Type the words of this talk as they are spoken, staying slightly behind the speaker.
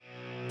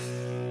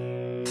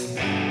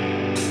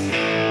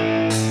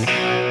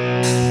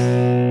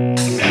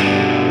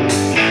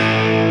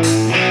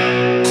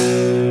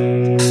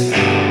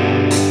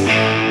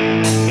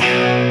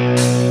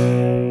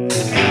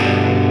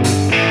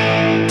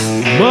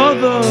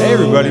mother. Hey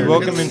everybody,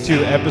 welcome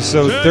into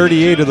episode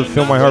 38 of the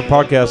Fill My Heart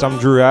podcast. I'm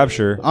Drew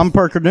Absher. I'm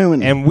Parker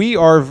Newman. And we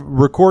are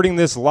recording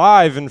this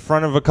live in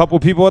front of a couple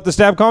people at the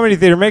Stab Comedy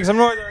Theater. Make some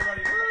noise,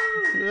 everybody.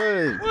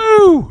 Hey.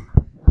 Woo!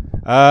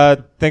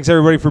 Thanks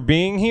everybody for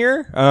being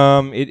here.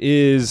 It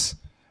is,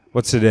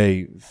 what's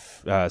today?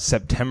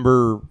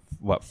 September,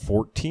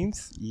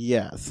 14th?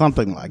 Yeah,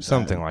 something like that.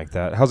 Something like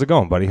that. How's it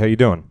going, buddy? How you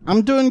doing?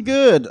 I'm doing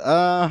good.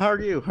 How are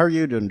you? How are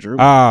you doing, Drew?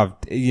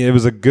 It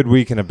was a good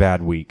week and a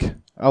bad week.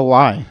 Oh,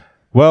 why?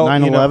 Well,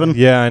 9/11?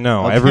 Yeah, I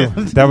know. Okay.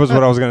 That was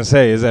what I was going to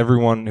say, is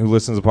everyone who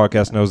listens to the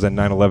podcast knows that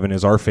 9/11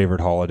 is our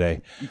favorite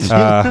holiday.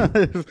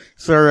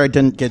 Sorry, I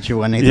didn't get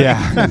you anything.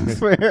 Yeah.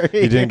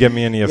 You didn't get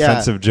me any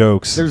offensive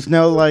jokes. There's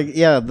no,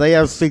 they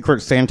have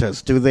secret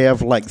Santas. Do they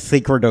have,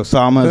 secret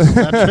Osamas?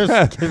 That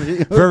just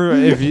If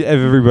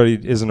everybody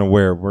isn't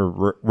aware,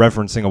 we're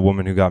referencing a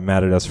woman who got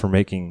mad at us for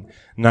making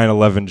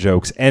 9/11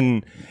 jokes.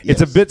 And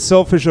it's a bit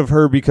selfish of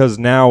her because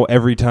now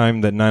every time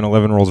that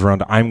 9/11 rolls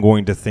around, I'm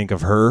going to think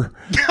of her.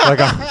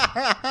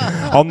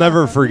 I'll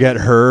never forget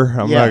her.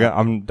 I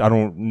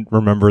don't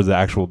remember the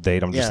actual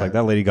date. I'm just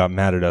that lady got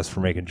mad at us for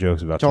making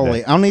jokes about totally.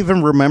 today. I don't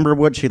even remember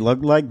what she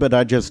looked like, but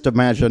I just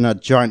imagine a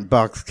giant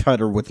box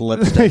cutter with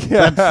lipstick.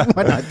 That's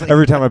what I think.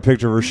 Every time I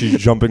picture her, she's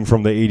jumping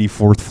from the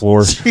 84th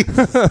floor.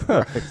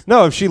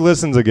 No, if she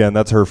listens again,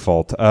 that's her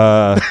fault.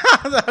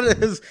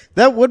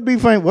 That would be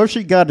fine. Well,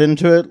 she got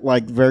into it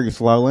very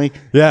slowly.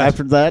 Yeah.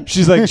 After that,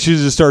 she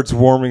just starts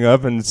warming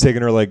up, and it's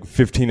taken her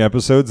 15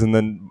 episodes, and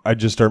then I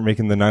just start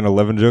making the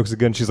 9/11 jokes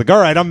again. She's like, "All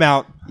right, I'm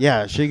out."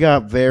 Yeah, she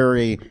got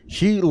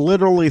she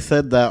literally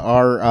said that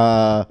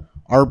our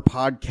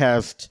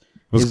podcast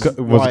why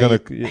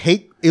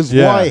hate we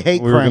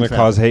were crimes going to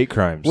cause hate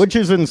crimes, which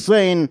is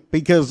insane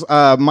because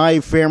my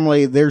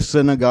family, their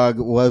synagogue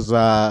was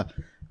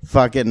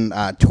fucking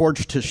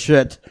torched to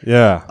shit.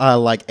 Yeah.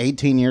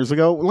 18 years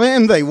ago.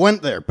 And they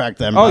went there back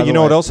then. Oh, you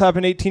know what else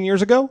happened 18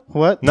 years ago?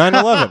 What?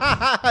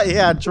 9/11.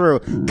 Yeah, true.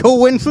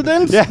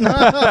 Coincidence?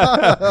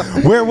 Yeah.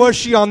 Where was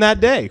she on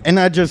that day? And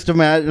I just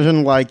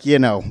imagine,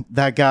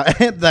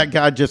 that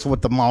guy just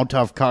with the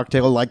Molotov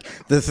cocktail,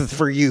 this is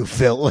for you,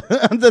 Phil.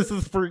 This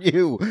is for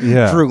you,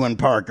 Drew and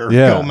Parker.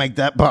 Yeah. Go make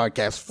that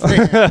podcast.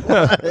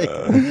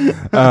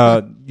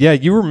 Yeah,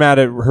 you were mad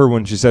at her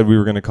when she said we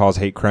were going to cause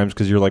hate crimes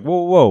because you're like,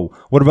 whoa,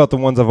 what about the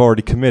ones I've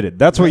already committed?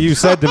 That's what you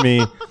said to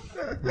me.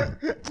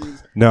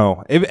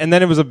 No. And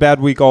then it was a bad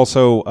week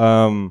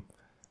also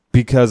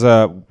because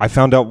I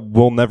found out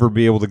we'll never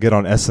be able to get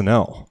on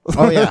SNL.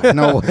 Oh, yeah.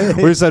 No way.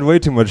 We said way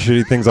too much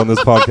shitty things on this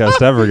podcast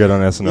to ever get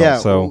on SNL. Yeah,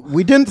 so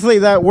we didn't say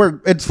that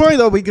word. It's funny,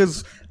 though,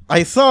 because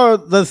I saw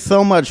that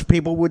so much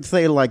people would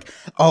say,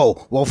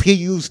 oh, well, if he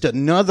used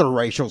another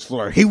racial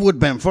slur, he would have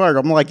been fired.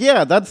 I'm like,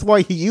 yeah, that's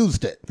why he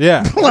used it.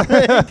 Yeah.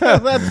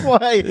 That's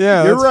why.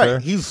 Yeah, you're that's right. fair.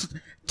 He's,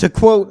 to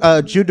quote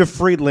Judah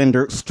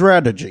Friedlander,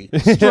 strategy.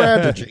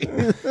 Strategy.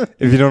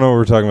 If you don't know what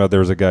we're talking about,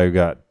 there was a guy who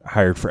got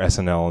hired for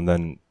SNL, and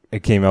then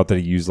it came out that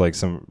he used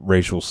some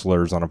racial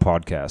slurs on a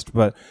podcast.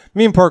 But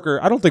me and Parker,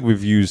 I don't think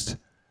we've used...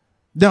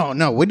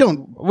 No, we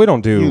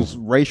don't use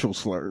racial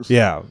slurs.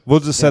 Yeah, we'll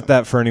just set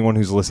that for anyone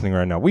who's listening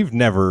right now. We've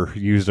never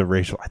used a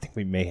racial... I think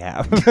we may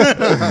have.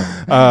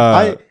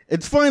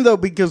 It's funny, though,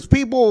 because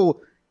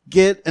people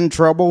get in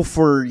trouble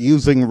for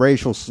using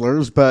racial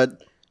slurs,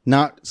 but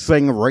not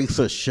saying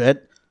racist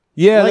shit.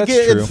 Yeah, that's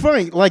true. It's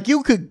funny.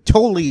 You could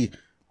totally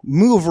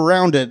move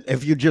around it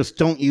if you just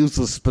don't use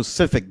the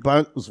specific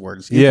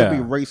buzzwords. You could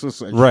be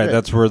racist as right, shit.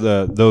 that's where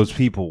those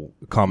people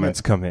comments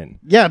come in.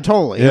 Yeah,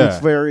 totally. Yeah. It's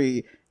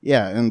very...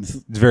 Yeah, and it's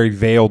very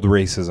veiled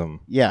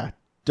racism. Yeah.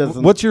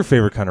 What's your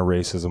favorite kind of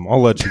racism?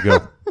 I'll let you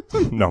go.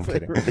 No, I'm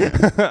kidding.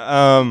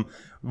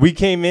 We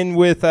came in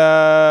with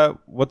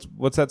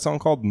what's that song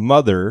called?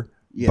 Mother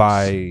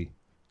by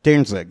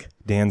Danzig.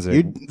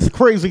 It's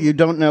crazy you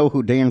don't know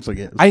who Danzig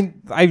is. I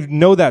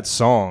know that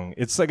song.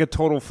 It's like a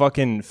total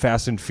fucking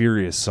Fast and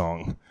Furious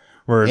song.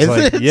 Where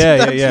it's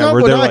yeah.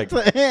 Where they're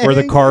where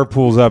the car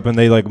pulls up and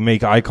they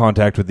make eye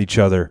contact with each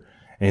other.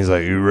 And he's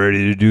like, "You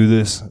ready to do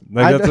this?"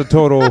 That's a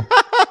total...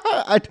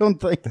 I don't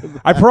think...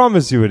 I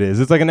promise you it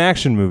is. It's like an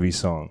action movie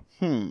song.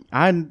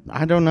 I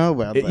don't know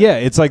about that. Yeah,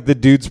 it's like the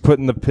dude's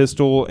putting the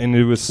pistol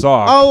into his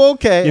sock. Oh,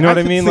 okay. You know what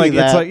I mean?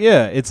 That.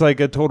 It's like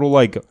a total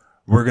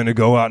we're going to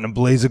go out in a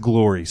blaze of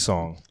glory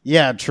song.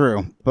 Yeah,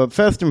 true. But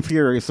Fast and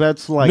Furious,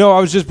 that's No, I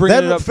was just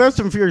bringing it up. Fast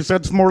and Furious,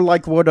 that's more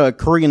like what a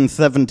Korean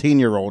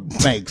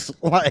 17-year-old makes.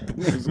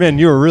 Man,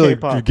 you were really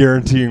K-pop.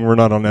 guaranteeing we're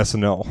not on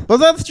SNL. But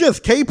that's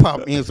just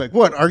K-pop music.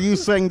 What, are you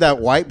saying that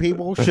white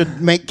people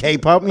should make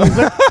K-pop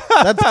music?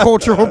 That's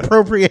cultural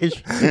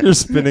appropriation. You're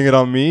spinning it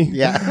on me?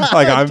 Yeah.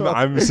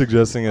 I'm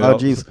suggesting it. Oh,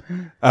 jeez.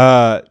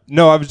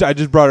 No, I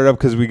just brought it up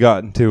because we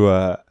got into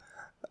a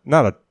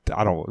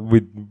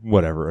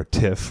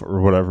tiff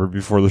or whatever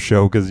before the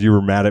show because you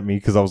were mad at me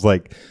because I was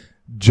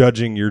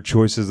judging your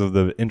choices of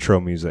the intro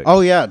music. Oh,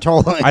 yeah,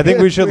 totally. I think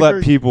we should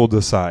let people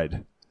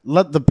decide.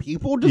 Let the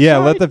people decide? Yeah,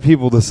 let the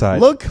people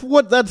decide. Look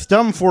what that's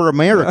done for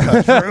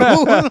America,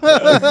 Drew.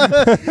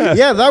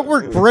 Yeah, that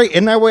worked great.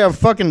 And now we have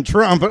fucking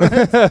Trump.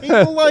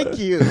 People like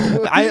you.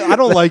 I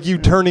don't like you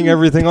turning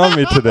everything on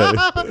me today.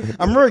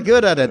 I'm very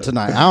good at it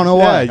tonight. I don't know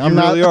why. Yeah, you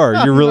really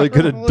are. You're really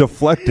good at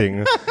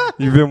deflecting.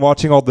 You've been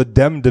watching all the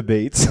Dem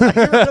debates.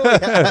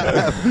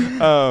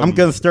 I'm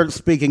going to start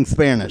speaking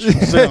Spanish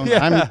soon.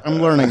 Yeah. I'm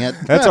learning it.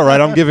 That's all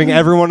right. I'm giving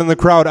everyone in the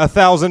crowd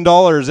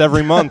 $1,000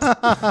 every month.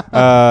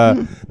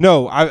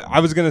 No,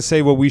 I was going to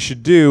say what we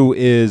should do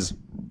is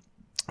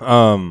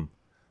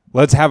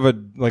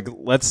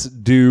let's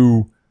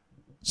do.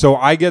 So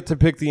I get to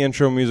pick the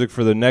intro music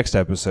for the next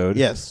episode.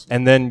 Yes.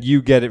 And then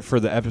you get it for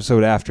the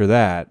episode after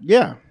that.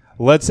 Yeah.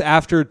 Let's,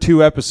 after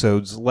 2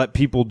 episodes, let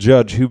people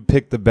judge who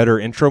picked the better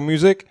intro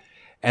music.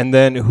 And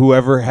then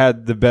whoever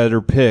had the better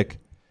pick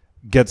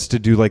gets to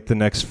do like the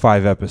next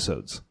 5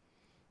 episodes.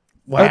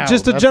 Wow,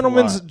 just a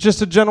gentleman's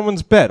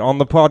bet on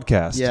the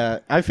podcast. Yeah,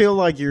 I feel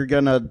like you're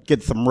gonna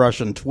get some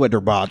Russian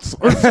Twitter bots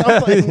or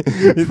something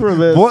for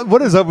this.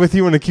 What is up with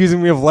you and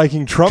accusing me of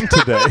liking Trump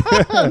today?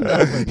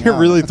 You're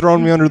really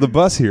throwing me under the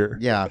bus here.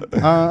 Yeah,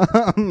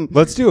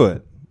 Let's do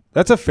it.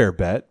 That's a fair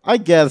bet, I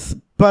guess.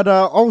 But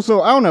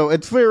also, I don't know.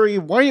 It's very.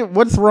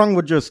 What's wrong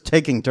with just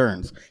taking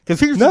turns?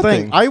 Because here's the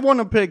thing: I want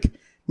to pick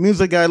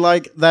music I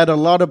like that a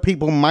lot of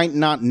people might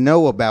not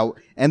know about,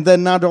 and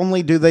then not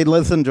only do they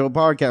listen to a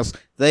podcast,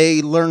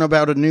 they learn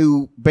about a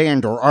new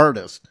band or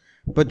artist.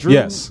 But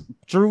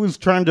Drew is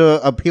trying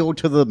to appeal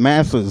to the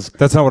masses.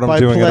 That's not what I'm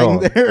doing at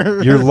all.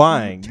 You're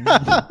lying.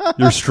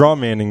 You're straw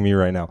manning me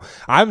right now.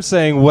 I'm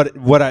saying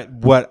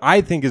what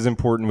I think is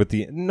important with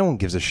the. No one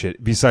gives a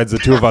shit besides the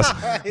two of us.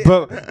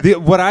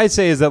 But what I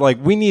say is that like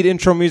we need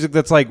intro music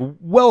that's like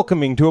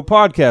welcoming to a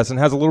podcast and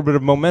has a little bit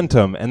of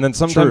momentum. And then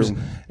sometimes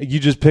you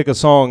just pick a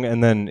song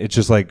and then it's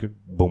just like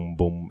boom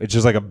boom. It's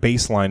just like a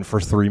bass line for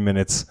 3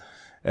 minutes.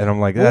 And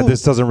I'm like,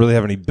 this doesn't really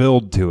have any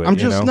build to it. I'm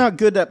just not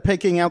good at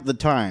picking out the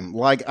time.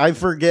 Like, I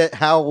forget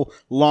how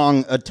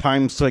long a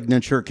time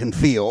signature can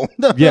feel.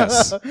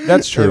 Yes,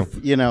 that's true.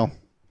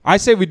 I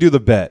say we do the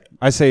bet.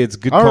 I say it's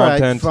good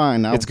content. Right,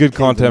 fine. It's good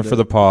content for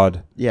the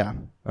pod. Yeah.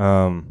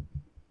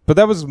 But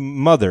that was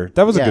Mother.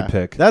 That was a good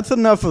pick. That's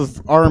enough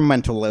of our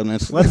mental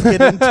illness. Let's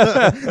get into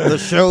the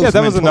show's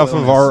that was enough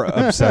of our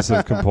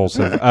obsessive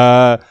compulsive.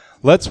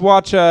 Let's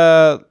watch.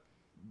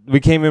 We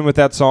came in with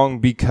that song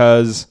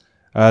because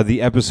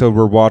the episode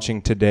we're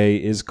watching today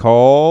is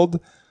called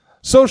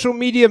Social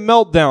Media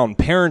Meltdown,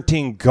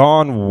 Parenting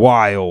Gone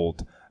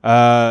Wild.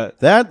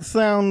 That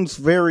sounds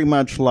very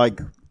much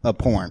like a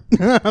porn.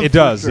 It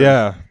does,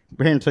 yeah.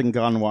 Parenting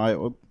Gone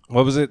Wild.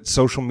 What was it?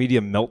 Social Media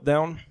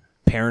Meltdown?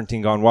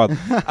 Parenting Gone Wild.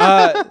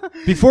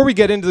 Before we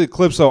get into the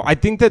clips, though, I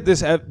think that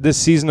this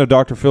season of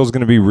Dr. Phil is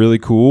going to be really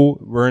cool.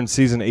 We're in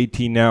season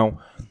 18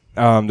 now.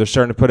 They're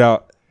starting to put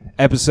out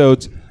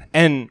episodes,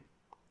 and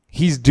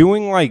he's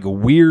doing like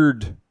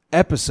weird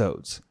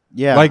episodes.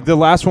 Yeah. Like the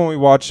last one we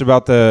watched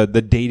about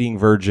the dating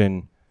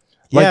virgin.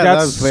 Like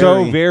that's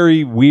so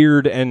very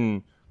weird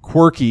and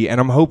quirky, and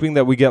I'm hoping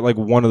that we get like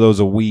one of those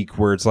a week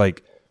where it's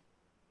like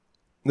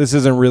this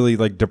isn't really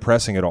like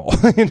depressing at all.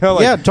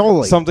 Yeah,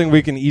 totally. Something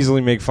we can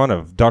easily make fun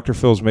of. Dr.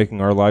 Phil's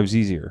making our lives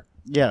easier.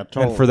 Yeah,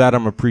 totally. And for that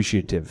I'm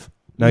appreciative.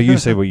 Now you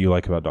say what you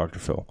like about Dr.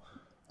 Phil.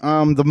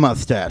 The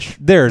mustache.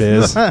 There it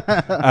is.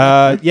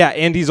 Yeah,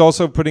 and he's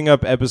also putting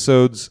up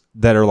episodes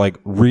that are like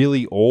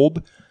really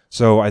old.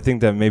 So I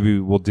think that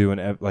maybe we'll do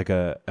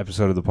a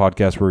episode of the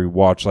podcast where we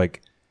watch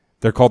like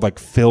they're called like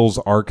Phil's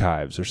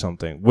Archives or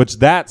something. Which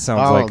that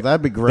sounds like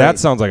that'd be great. That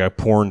sounds like a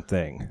porn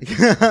thing.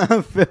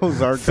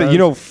 Phil's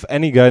Archives.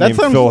 Any guy named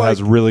Phil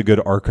has really good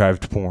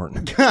archived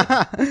porn.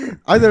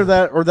 Either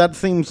that or that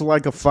seems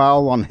like a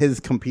file on his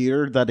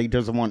computer that he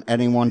doesn't want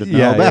anyone to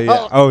know about.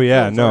 Yeah. Oh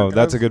yeah, no,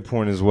 that's a good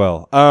point as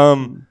well.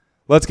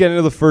 Let's get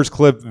into the first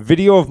clip.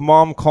 Video of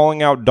mom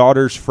calling out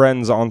daughter's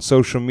friends on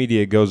social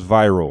media goes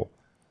viral.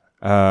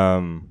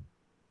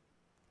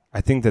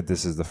 I think that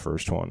this is the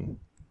first one.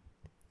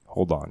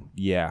 Hold on.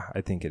 Yeah,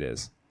 I think it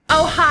is.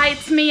 Oh, hi,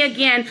 it's me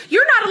again.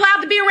 You're not allowed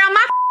to be around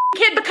my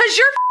kid because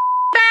you're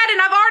bad,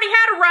 and I've already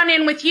had a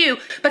run-in with you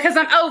because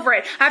I'm over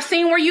it. I've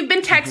seen where you've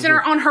been texting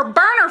her on her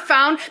burner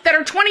phone that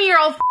her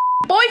 20-year-old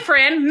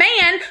boyfriend,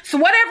 man, so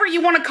whatever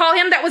you want to call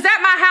him, that was at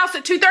my house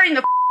at 2:30 in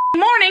the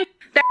morning,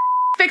 that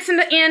fixing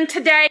to end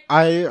today.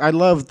 I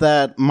love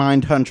that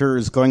Mindhunter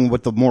is going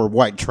with the more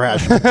white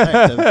trash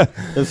detective.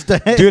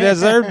 Dude,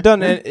 has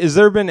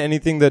there been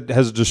anything that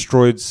has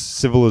destroyed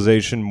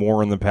civilization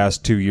more in the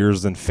past 2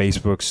 years than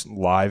Facebook's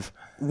Live?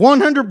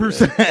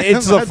 100%.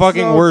 It's the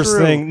fucking worst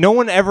thing. No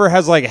one ever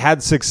has like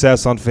had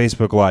success on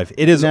Facebook Live.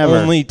 It has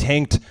only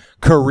tanked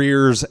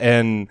careers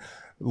and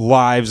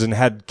lives and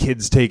had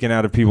kids taken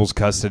out of people's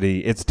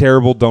custody. It's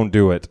terrible. Don't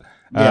do it.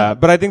 Yeah.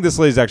 But I think this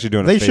lady's actually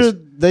doing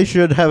it. They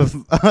should have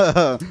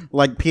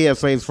like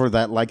PSAs for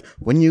that. Like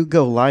when you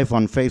go live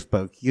on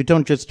Facebook, you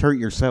don't just hurt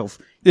yourself.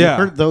 You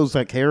hurt those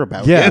that care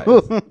about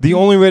you. The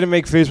only way to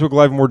make Facebook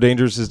Live more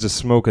dangerous is to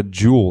smoke a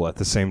Juul at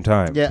the same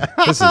time. Yeah.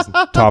 This is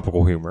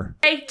topical humor.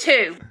 Hey,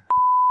 too.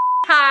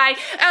 Hi.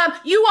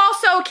 You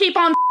also keep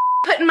on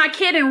putting my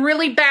kid in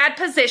really bad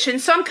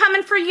positions, so I'm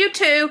coming for you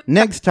too.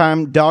 Next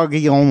time,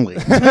 doggy only.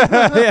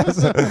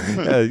 Yes.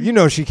 You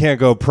know she can't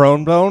go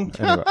prone bone.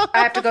 Anyway.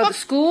 I have to go to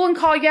school and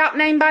call you out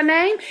name by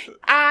name.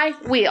 I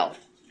will.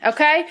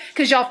 Okay?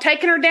 Because y'all have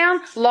taken her down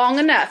long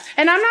enough.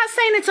 And I'm not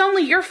saying it's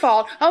only your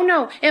fault. Oh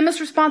no,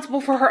 Emma's responsible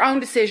for her own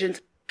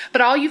decisions.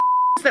 But all you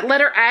that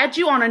let her add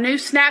you on a new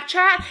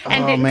Snapchat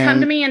and didn't come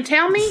to me and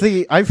tell me.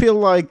 See, I feel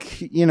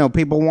like,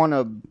 people want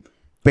to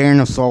ban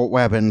assault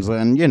weapons,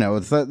 and,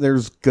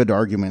 there's good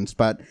arguments,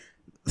 but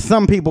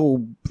some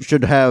people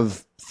should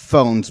have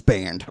phones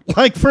banned.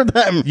 Like, for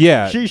them,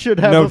 yeah, she should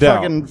have no a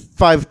doubt. fucking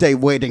 5-day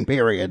waiting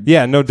period.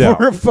 Yeah, no doubt.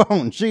 For her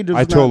phone. She does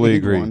I not totally need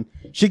agree. one.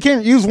 She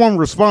can't use one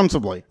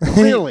responsibly.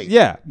 Really.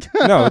 Yeah.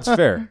 No, it's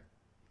fair.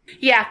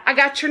 Yeah, I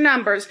got your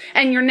numbers,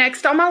 and you're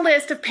next on my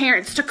list of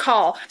parents to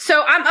call.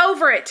 So I'm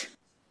over it.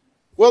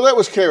 Well, that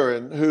was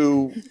Karen,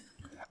 who...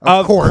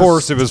 Of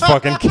course it was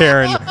fucking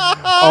Karen.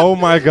 Oh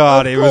my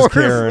God, it was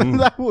Karen.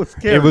 That was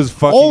Karen. It was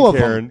fucking All of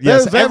Karen. them.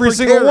 Yes, There's every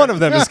single Karen. one of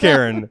them is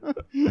Karen.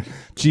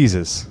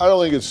 Jesus. I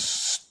don't think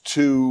it's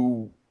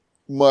too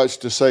much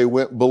to say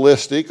went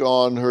ballistic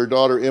on her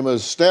daughter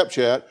Emma's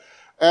Snapchat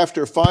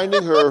after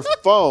finding her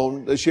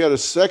phone, that she had a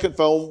second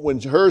phone when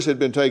hers had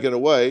been taken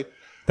away.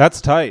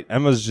 That's tight.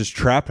 Emma's just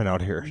trapping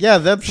out here.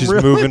 Yeah, She's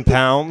really... moving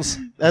pounds.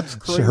 That's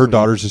crazy. Her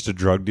daughter's just a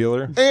drug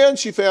dealer. And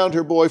she found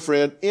her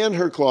boyfriend in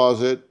her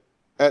closet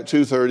at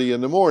 2:30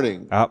 in the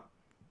morning.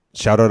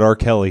 Shout out R.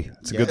 Kelly.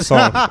 It's a good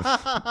song.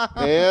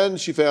 And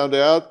she found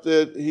out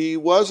that he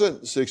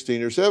wasn't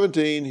 16 or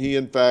 17. He,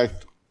 in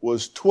fact,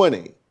 was 20.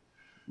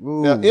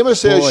 Ooh, now, Emma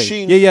says boy.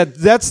 she... Yeah.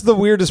 That's the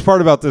weirdest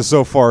part about this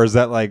so far is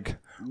that, like...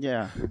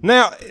 Yeah.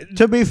 Now...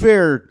 To be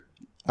fair...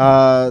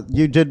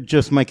 you did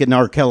just make an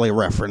R. Kelly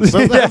reference,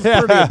 so that's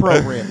pretty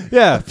appropriate.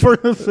 Yeah. For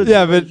the situation.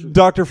 Yeah, but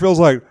Dr. Phil's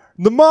like,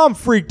 the mom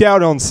freaked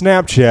out on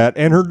Snapchat,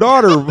 and her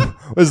daughter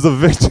is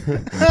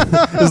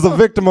the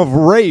victim of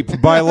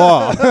rape by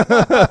law.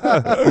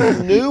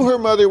 knew her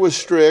mother was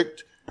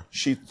strict.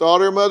 She thought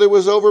her mother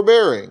was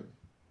overbearing,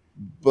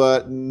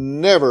 but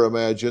never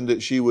imagined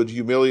that she would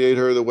humiliate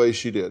her the way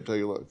she did.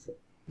 Take a look.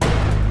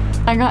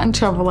 I got in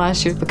trouble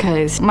last year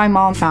because my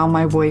mom found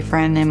my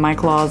boyfriend in my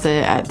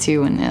closet at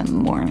 2 in the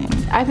morning.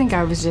 I think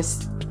I was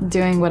just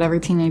doing what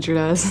every teenager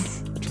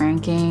does,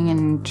 drinking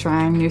and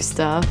trying new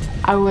stuff.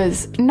 I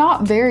was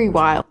not very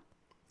wild.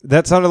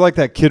 That sounded like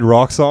that Kid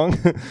Rock song.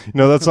 You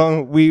know that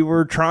song? We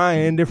were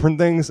trying different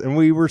things and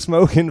we were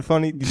smoking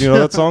funny. Do you know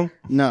that song?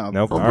 No.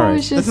 Nope. All I right.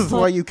 was just This is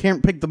why you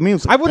can't pick the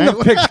music. I wouldn't have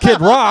picked Kid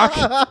Rock.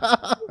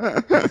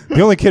 The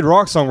only Kid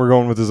Rock song we're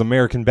going with is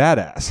American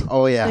Badass.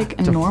 Oh, yeah. like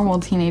a normal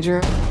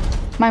teenager.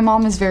 My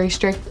mom is very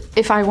strict.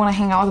 If I want to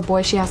hang out with a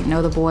boy, she has to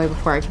know the boy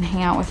before I can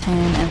hang out with him.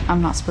 And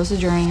I'm not supposed to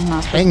drink. I'm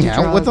not supposed Hang to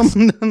do out with drugs.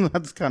 them?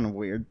 That's kind of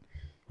weird.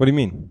 What do you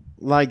mean?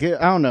 Like, I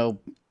don't know.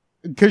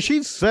 Because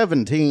she's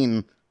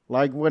 17.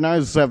 Like, when I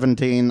was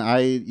 17,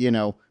 I,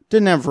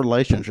 didn't have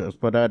relationships,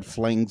 but I had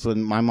flings,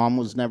 and my mom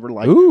was never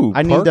like, Ooh,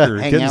 I need Parker,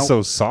 to hang getting out.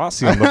 so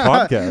saucy on the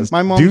podcast.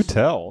 My mom's- Do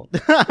tell.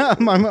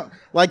 My mom,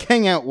 like,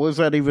 hang out, what does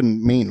that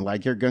even mean?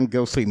 Like, you're going to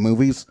go see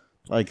movies?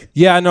 Like,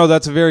 Yeah, no,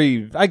 that's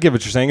I get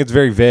what you're saying. It's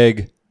very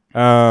vague.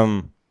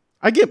 I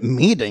get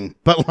meeting,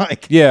 but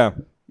like, Yeah.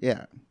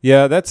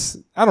 yeah. That's,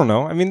 I don't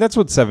know. I mean, that's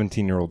what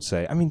 17-year-olds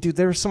say. I mean, dude,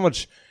 there was so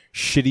much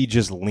shitty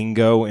just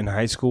lingo in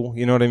high school.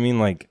 You know what I mean?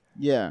 Like,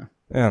 Yeah.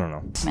 I don't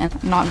know. Man,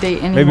 not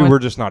date anyone. Maybe we're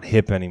just not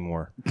hip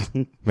anymore.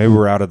 Maybe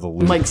we're out of the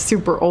loop. like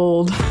super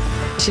old.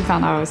 She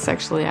found out I was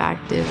sexually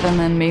active and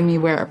then made me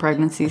wear a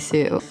pregnancy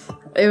suit.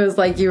 It was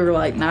like you were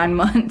like 9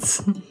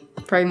 months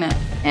pregnant.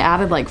 It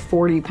added like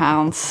 40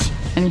 pounds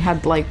and you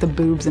had like the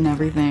boobs and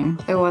everything.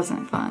 It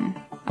wasn't fun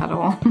at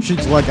all.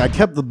 She's like, I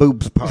kept the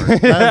boobs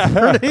part.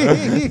 That's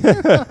pretty.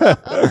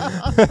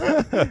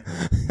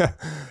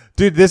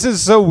 Dude, this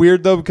is so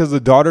weird though because the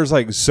daughter's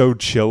like so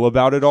chill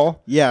about it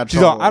all. Yeah,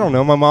 she's all, totally. I don't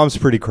know. My mom's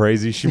pretty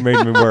crazy. She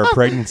made me wear a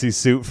pregnancy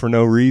suit for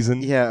no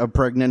reason. Yeah, a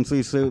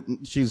pregnancy suit.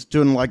 She's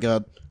doing like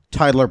a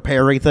Tyler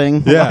Perry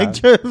thing. Yeah. Like,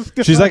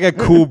 just, She's like a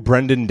cool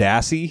Brendan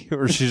Dassey,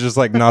 or she's just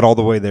like not all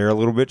the way there a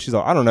little bit. She's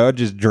like, I don't know,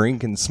 just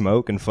drink and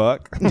smoke and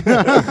fuck. One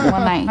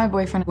night, my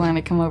boyfriend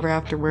wanted to come over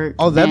after work.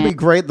 oh, that'd be and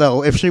great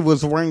though if she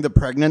was wearing the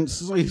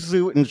pregnancy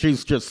suit and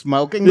she's just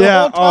smoking. The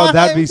Yeah. whole time. Oh,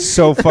 that'd be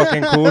so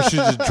fucking cool. She's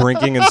just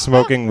drinking and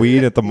smoking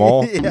weed at the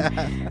mall.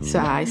 So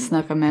I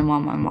snuck him in while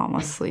my mom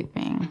was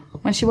sleeping.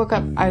 When she woke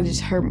up, I just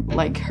heard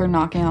like her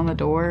knocking on the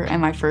door,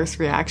 and my first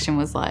reaction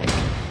was like,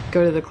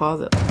 go to the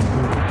closet.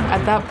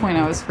 At that point,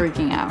 I was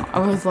freaking out. I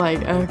was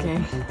like, okay,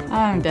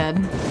 I'm dead.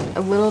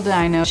 Little did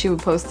I know she would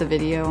post a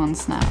video on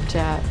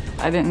Snapchat.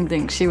 I didn't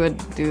think she would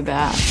do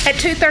that. At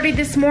 2:30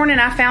 this morning,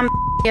 I found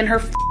in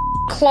her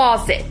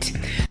closet.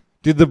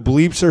 Dude, the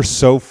bleeps are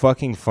so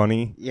fucking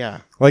funny. Yeah.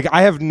 Like,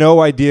 I have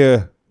no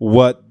idea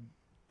what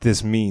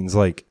this means.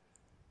 Like,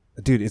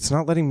 dude, it's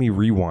not letting me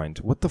rewind.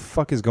 What the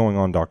fuck is going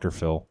on, Dr.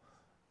 Phil?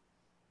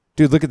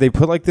 Dude, look at, they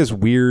put like this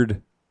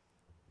weird...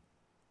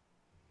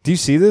 Do you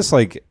see this?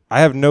 Like, I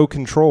have no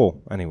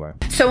control anyway.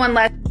 So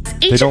unless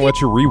They each don't of you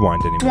let you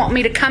rewind anymore. want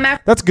me to come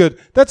after That's good.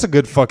 That's a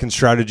good fucking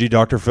strategy,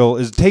 Dr. Phil.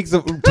 Is take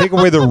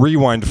away the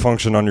rewind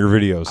function on your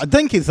videos. I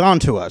think he's on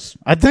to us.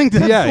 I think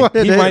that's Yeah, what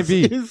it he is. might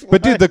be. He's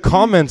But dude, the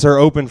comments are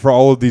open for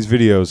all of these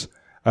videos.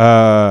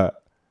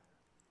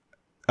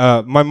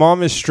 My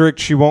mom is strict.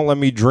 She won't let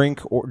me drink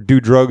or do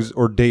drugs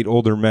or date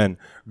older men.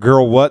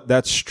 Girl, what?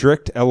 That's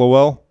strict?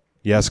 LOL.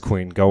 Yes,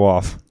 queen. Go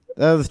off.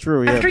 That's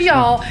true. Yeah.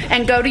 y'all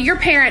and go to your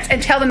parents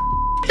and tell them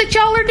that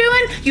y'all are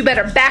doing, you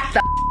better back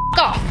the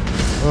off.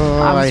 Oh,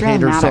 I was I really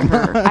hate her mad so at much.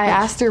 her. I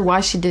asked her why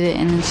she did it,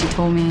 and then she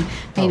told me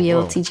maybe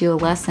it'll teach you a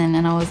lesson.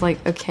 And I was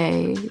like,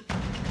 okay.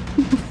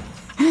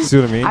 See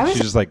what I mean? I was-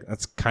 She's just like,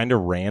 that's kind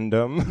of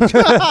random.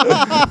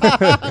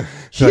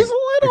 She's a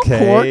little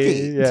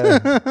quirky.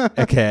 Yeah.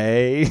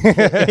 Okay.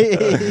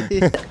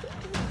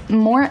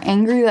 More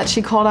angry that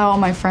she called out all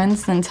my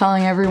friends than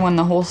telling everyone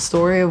the whole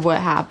story of what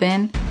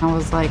happened. I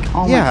was like,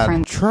 all my Yeah,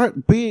 friends.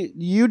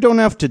 you don't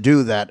have to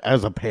do that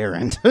as a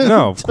parent.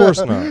 No, of course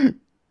not.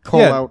 Call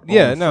yeah, out.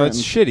 yeah, all no, friends.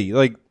 it's shitty.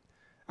 Like,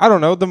 I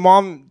don't know. The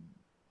mom,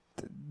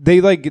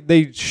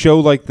 they show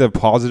like the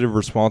positive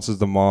responses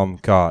the mom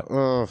got.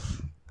 Ugh.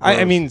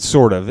 I mean,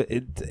 sort of.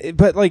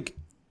 But like,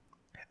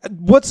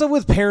 what's up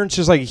with parents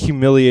just like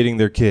humiliating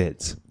their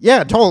kids?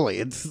 Yeah, totally.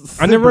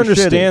 It's I never super shitty.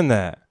 understand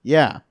that.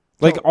 Yeah,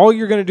 Like, all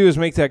you're gonna do is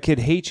make that kid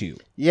hate you.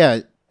 yeah,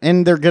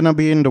 and they're gonna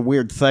be into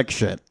weird sex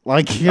shit.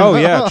 Like, you Oh know?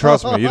 yeah,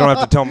 trust me. You don't have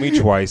to tell me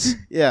twice.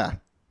 yeah.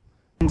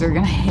 Are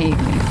gonna hate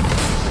me.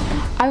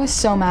 I was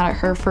so mad at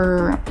her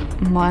for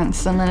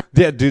months, and then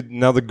Yeah, dude.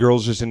 Now the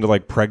girl's just into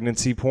like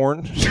pregnancy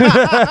porn.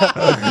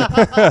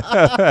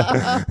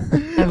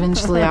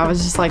 eventually I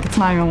was just like, it's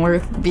not even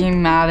worth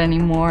being mad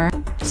anymore.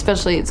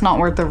 Especially, it's not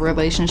worth the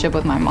relationship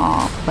with my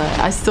mom. But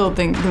I still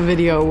think the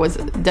video was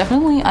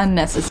definitely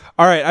unnecessary.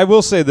 All right, I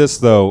will say this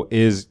though: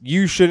 is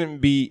you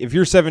shouldn't be if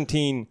you're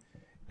 17,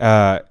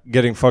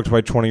 getting fucked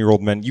by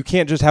 20-year-old men. You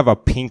can't just have a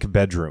pink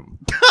bedroom.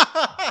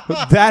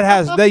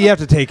 that you have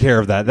to take care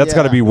of that. That's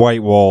got to Yeah. be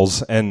white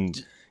walls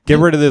and get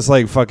rid of this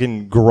like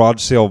fucking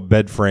garage sale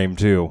bed frame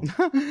too.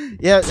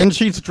 Yeah, and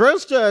she's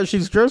dressed like,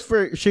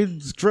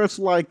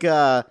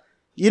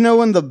 you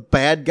know, in the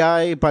Bad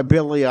Guy by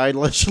Billie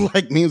Eilish,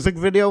 like, music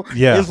video?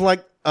 Yeah. It's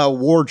like a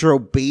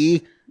wardrobe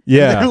B.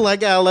 Yeah. They're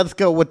like, let's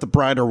go with the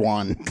brighter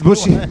one. Well,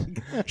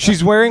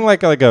 she's wearing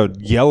like a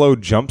yellow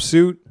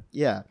jumpsuit.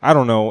 Yeah. I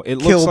don't know. It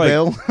Kill looks like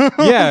Bill.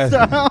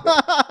 yeah.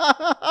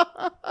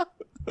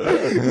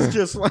 It's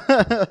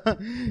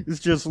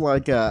just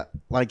like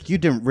you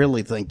didn't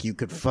really think you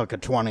could fuck a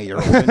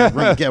 20-year-old and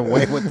get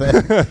away with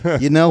that.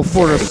 You know,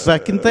 for a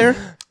second there?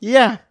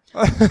 Yeah.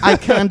 I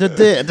kind of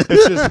did.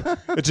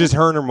 It's just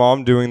her and her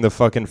mom doing the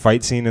fucking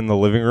fight scene in the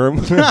living room.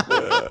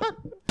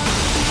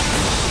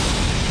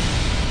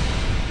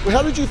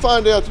 How did you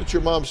find out that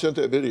your mom sent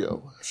that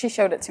video? She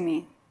showed it to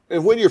me.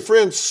 And when your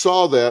friends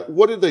saw that,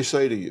 what did they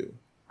say to you?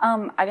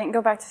 I didn't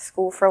go back to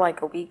school for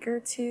like a week or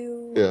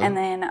two. Yeah. And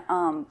then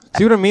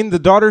See what I mean? The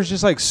daughter's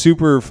just like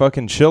super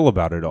fucking chill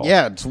about it all.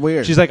 Yeah, it's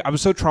weird. She's like, I was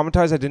so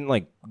traumatized I didn't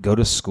like go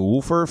to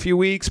school for a few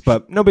weeks,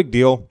 but no big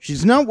deal.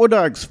 She's not what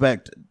I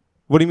expected.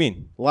 What do you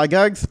mean? Like,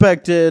 I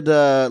expected,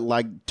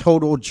 like,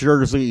 total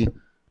Jersey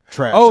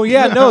trash. Oh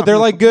yeah, no, they're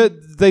like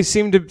good. They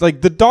seem to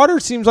like the daughter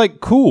seems like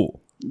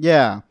cool.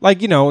 Yeah.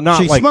 Like, you know,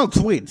 not She like smokes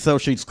weed, so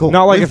she's cool.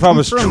 not like We've if I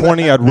was confirmed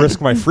 20 that. I'd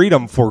risk my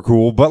freedom for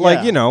cool, but like,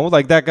 Yeah. you know,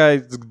 like that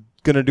guy's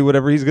gonna do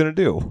whatever he's gonna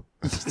do.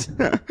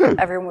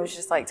 everyone was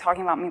just like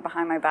talking about me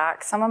behind my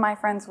back. Some of my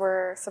friends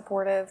were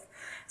supportive.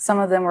 Some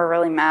of them were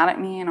really mad at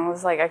me. And I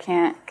was like, I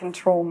can't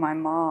control my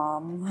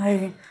mom.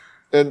 Like,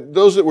 And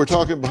those that were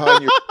talking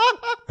behind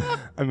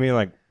I mean,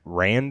 like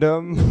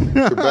random.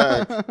 your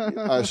back,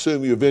 I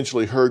assume you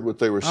eventually heard what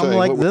they were saying. I'm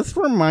like, What- this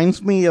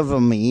reminds me of a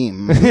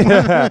meme.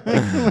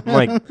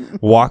 Like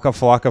Waka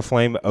Flocka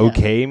Flame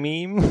okay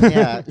meme.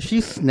 Yeah, she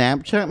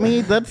Snapchat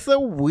me? That's so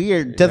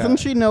weird. Doesn't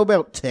she know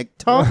about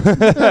TikTok?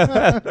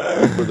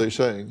 what were they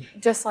saying?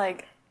 just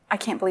like, I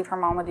can't believe her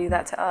mom would do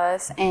that to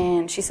us.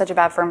 And she's such a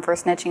bad friend for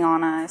snitching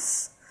on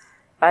us.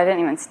 But I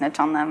didn't even snitch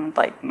on them.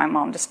 Like, my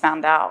mom just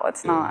found out.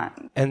 It's not.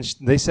 And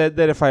they said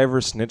that if I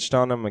ever snitched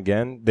on them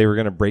again, they were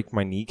going to break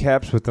my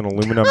kneecaps with an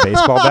aluminum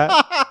baseball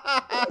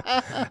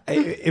bat.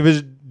 It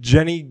was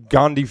Jenny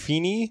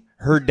Gandolfini.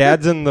 Her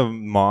dad's in the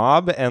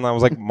mob. And I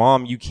was like,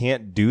 Mom, you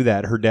can't do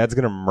that. Her dad's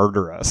going to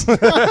murder us.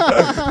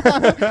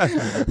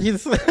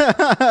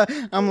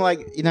 I'm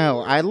like, you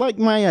know, I like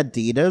my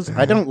Adidas.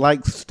 I don't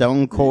like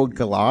Stone Cold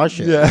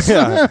galoshes.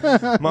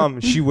 Yeah.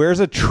 Mom, she wears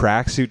a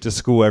tracksuit to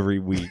school every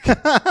week.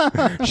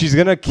 She's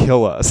going to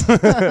kill us.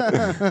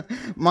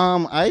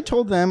 Mom, I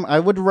told them I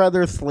would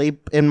rather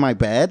sleep in my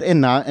bed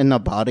and not in a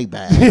body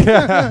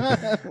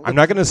bag. I'm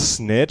not going to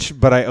snitch,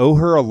 but I owe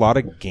her a lot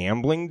of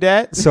gambling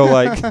debt. So,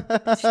 like,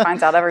 She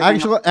finds out everything.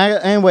 Actually,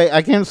 anyway,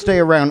 I can't stay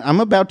around. I'm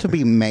about to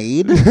be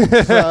made.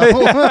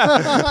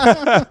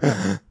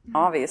 So.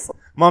 Obviously.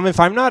 Mom, if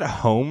I'm not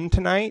home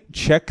tonight,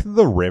 check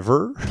the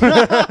river.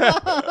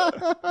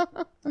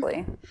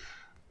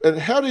 And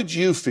how did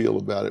you feel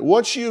about it?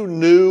 Once you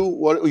knew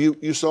what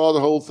you saw the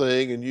whole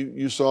thing and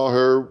you saw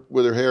her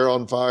with her hair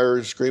on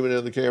fire screaming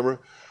in the camera,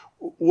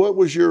 what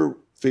was your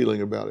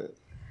feeling about it?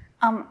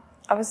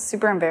 I was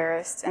super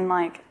embarrassed and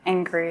like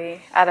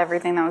angry at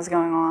everything that was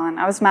going on.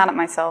 I was mad at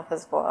myself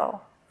as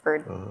well for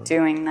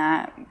doing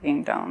that,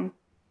 being dumb.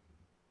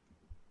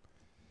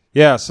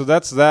 Yeah, so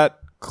that's that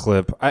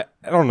clip. I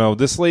don't know.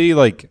 This lady,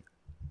 like,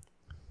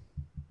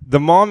 the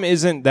mom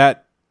isn't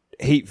that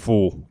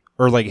hateful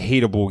or like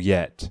hateable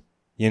yet,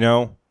 you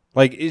know?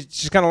 Like, it's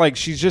just kind of like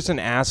she's just an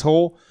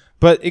asshole.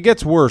 But it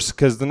gets worse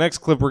because the next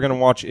clip we're going to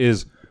watch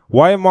is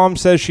why a mom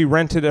says she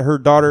rented her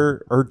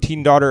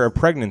teen daughter a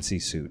pregnancy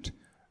suit.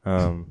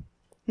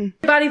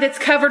 Everybody that's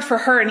covered for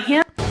her and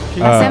him.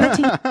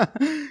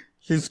 17.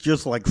 She's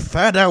just like,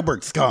 Fat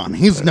Albert's gone.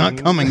 He's not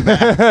coming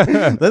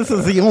back. This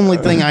is the only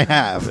thing I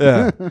have.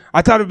 Yeah.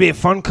 I thought it'd be a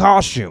fun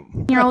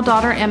costume. Your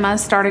daughter Emma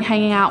started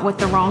hanging out with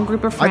the wrong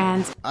group of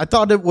friends. I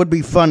thought it would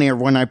be funnier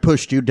when I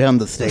pushed you down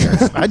the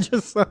stairs. I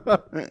just...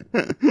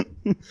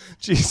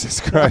 Jesus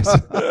Christ.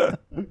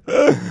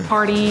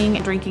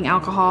 Partying, drinking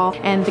alcohol,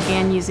 and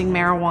began using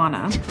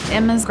marijuana.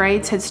 Emma's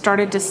grades had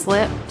started to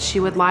slip. She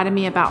would lie to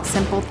me about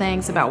simple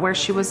things, about where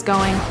she was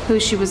going, who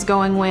she was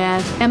going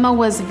with. Emma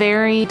was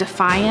very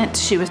defiant.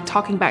 She was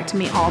talking back to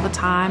me all the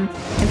time.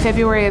 In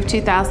February of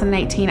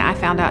 2018, I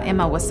found out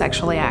Emma was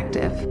sexually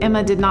active.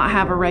 Emma did not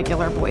have a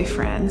regular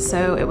boyfriend,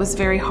 so it was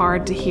very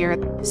hard to hear.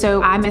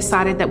 So I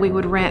decided that we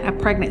would rent a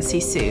pregnancy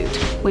suit.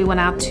 We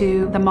went out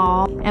to the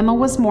mall. Emma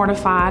was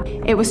mortified.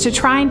 It was to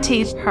try and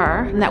teach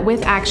her that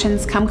with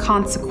actions come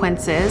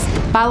consequences.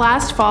 By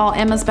last fall,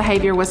 Emma's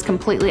behavior was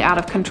completely out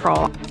of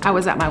control. I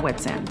was at my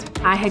wit's end.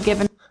 I had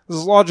given...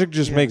 This logic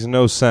just makes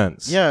no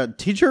sense. Yeah,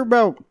 teach her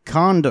about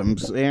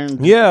condoms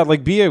and... Yeah,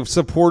 like be a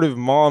supportive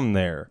mom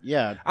there.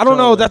 Yeah, I don't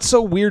know. That's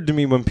so weird to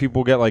me when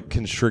people get like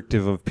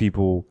constrictive of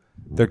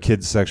their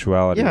kids'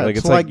 sexuality. Yeah, like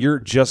it's like you're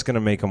just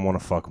gonna make them want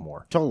to fuck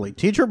more. Totally.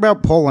 Teach her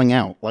about pulling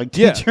out. Like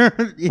teach her.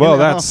 Well,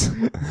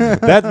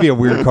 that'd be a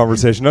weird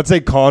conversation. I'd say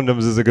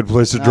condoms is a good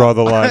place to draw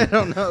the line. I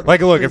don't know.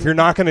 Like, look, if you're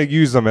not gonna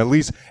use them, at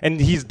least, and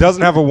he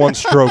doesn't have a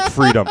one-stroke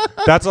freedom.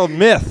 That's a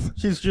myth.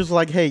 She's just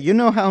like, hey, you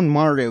know how in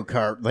Mario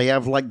Kart they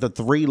have like the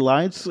 3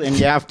 lights and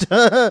you have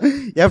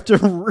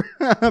to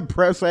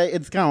press A.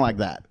 It's kind of like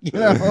that. You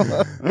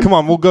know? Come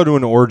on, we'll go to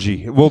an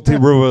orgy. We'll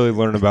really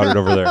learn about it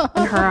over there.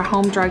 Her a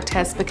home drug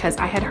test because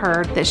I had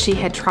heard that she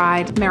had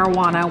tried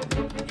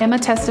marijuana. Emma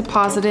tested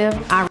positive.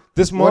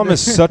 This mom is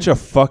such a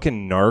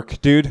fucking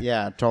narc, dude.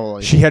 Yeah,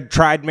 totally. She had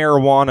tried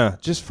marijuana.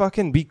 Just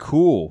fucking be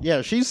cool.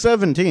 Yeah, she's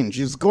 17.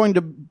 She's going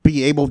to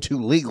be able to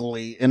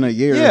legally in a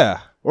year. Yeah.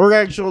 Or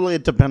actually,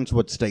 it depends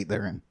what state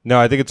they're in. No,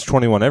 I think it's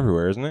 21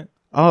 everywhere, isn't it?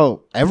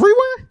 Oh,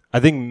 everywhere? I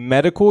think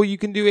medical you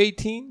can do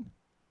 18.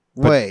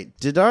 Wait,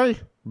 did I?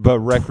 But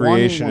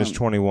recreation is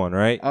 21,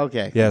 right?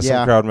 Okay. Yeah,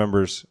 some crowd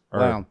members are.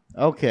 Wow.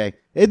 Okay.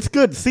 It's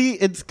good. See,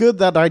 it's good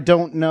that I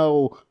don't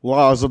know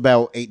laws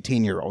about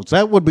 18-year-olds.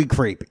 That would be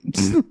creepy.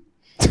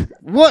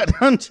 What?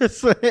 I'm just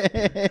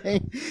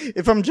saying.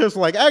 If I'm just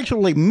like,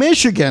 actually,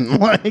 Michigan,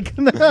 like.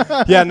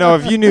 Yeah, no,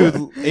 if you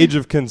knew age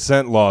of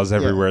consent laws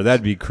everywhere,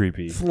 that'd be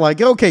creepy. It's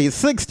like, okay,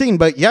 16,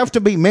 but you have to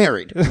be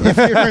married. If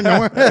you're in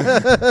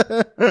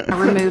I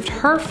removed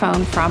her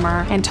phone from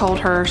her and told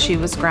her she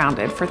was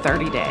grounded for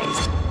 30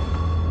 days.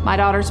 My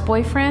daughter's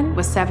boyfriend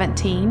was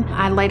 17.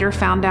 I later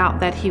found out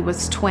that he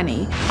was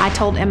 20. I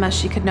told Emma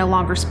she could no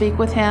longer speak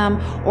with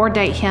him or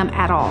date him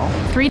at all.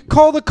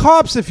 Call the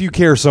cops if you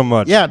care so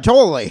much. Yeah,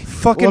 totally.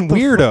 Fucking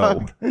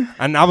weirdo. Fuck?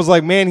 And I was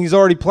like, man, he's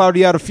already plowed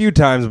you out a few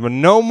times, but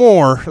no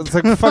more. It's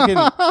like fucking...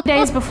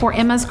 Days before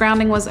Emma's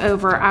grounding was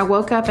over, I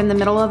woke up in the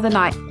middle of the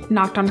night,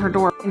 knocked on her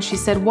door, and she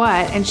said,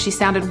 what? And she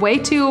sounded way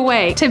too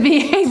awake to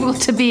be able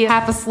to be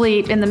half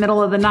asleep in the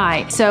middle of the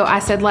night. So I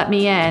said, let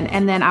me in.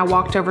 And then I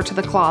walked over to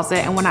the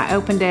closet, and when I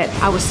opened it,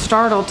 I was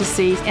startled to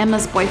see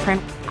Emma's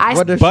boyfriend.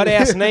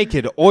 Butt-ass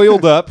naked,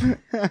 oiled up.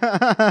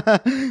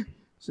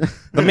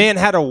 The man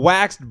had a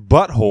waxed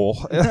butthole.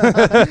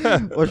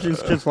 Well,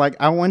 she's just like,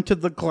 I went to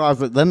the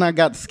closet, then I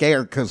got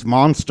scared because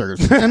monsters.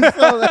 And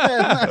so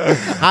then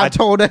I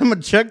told Emma,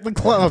 check the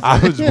closet. I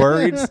was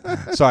worried,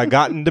 so I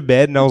got into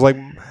bed, and I was like,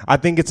 I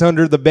think it's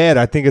under the bed.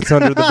 I think it's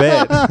under the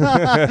bed.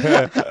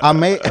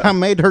 I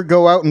made her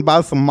go out and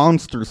buy some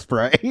monster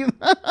spray.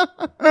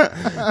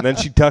 And then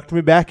she tucked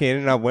me back in,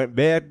 and I went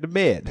back to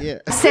bed. Yeah.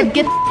 Said,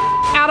 get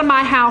out of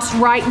my house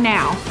right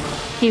now.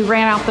 He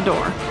ran out the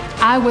door.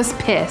 I was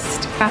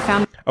pissed. I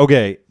found...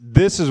 Okay,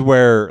 this is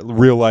where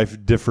real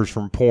life differs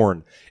from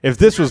porn. If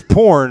this was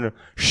porn,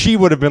 she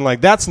would have been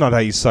like, that's not how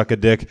you suck a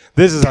dick.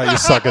 This is how you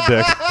suck a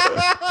dick.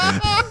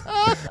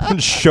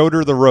 And showed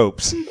her the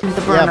ropes.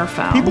 The burner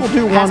phone. People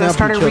do want up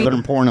each other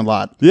in porn a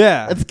lot.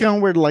 Yeah. It's kind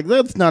of weird. Like,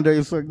 that's not how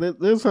you suck.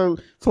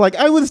 It's like,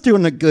 I was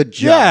doing a good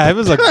job. Yeah, it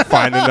was like a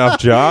fine enough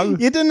job.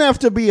 You didn't have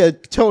to be a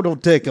total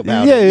dick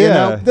about it. Yeah. You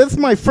know? This is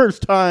my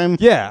first time.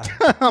 Yeah.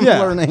 I'm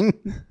learning.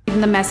 In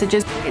the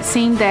messages, it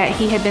seemed that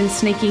he had been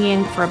sneaking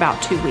in for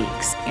about 2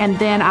 weeks. And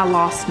then I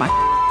lost my...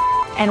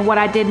 And what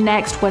I did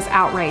next was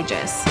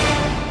outrageous.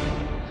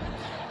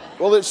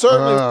 Well, it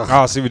certainly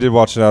Oh, see, we did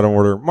watch it out of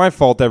order. My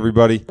fault,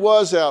 everybody.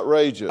 was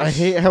outrageous. I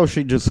hate how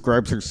she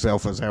describes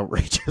herself as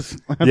outrageous.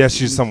 Yeah,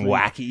 she's some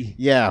wacky.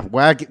 Yeah,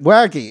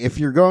 wacky. If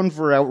you're going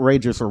for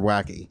outrageous or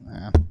wacky.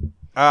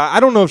 I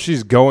don't know if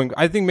she's going.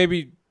 I think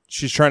maybe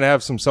she's trying to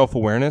have some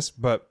self-awareness,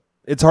 but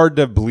it's hard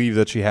to believe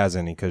that she has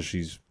any because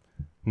she's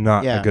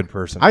not a good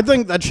person. I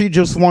think that she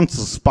just wants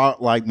the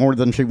spotlight more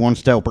than she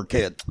wants to help her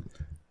kid.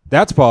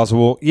 That's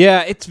possible.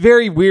 Yeah, it's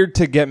very weird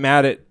to get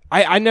mad at.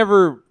 I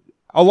never,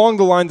 along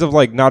the lines of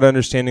like not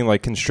understanding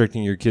like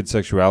constricting your kid's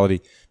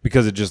sexuality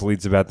because it just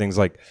leads to bad things,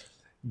 like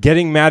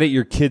getting mad at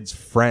your kid's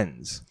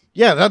friends.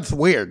 Yeah, that's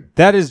weird.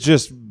 That is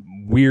just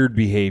weird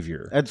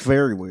behavior. That's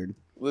very weird.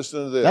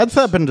 Listen to this. That's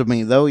happened to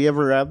me, though. You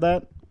ever have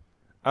that?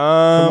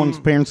 Someone's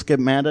parents get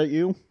mad at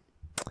you?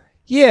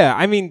 Yeah,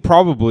 I mean,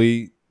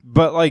 probably.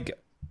 But like,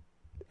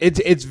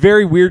 it's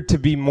very weird to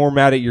be more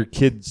mad at your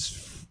kid's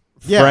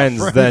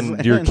friends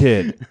than your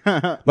kid.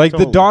 Like,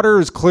 the daughter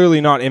is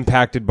clearly not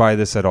impacted by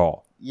this at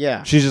all.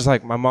 Yeah. She's just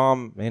like, my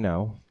mom,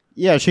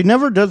 Yeah, she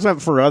never does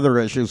that for other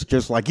issues.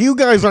 Just like, you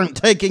guys aren't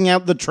taking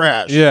out the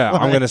trash. Yeah,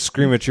 I'm going to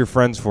scream at your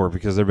friends for it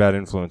because they're bad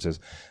influences.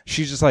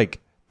 She's just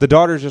like, the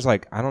daughter's just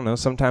like, I don't know.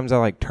 Sometimes I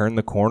like turn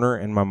the corner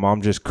and my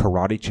mom just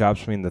karate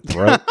chops me in the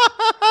throat.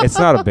 It's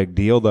not a big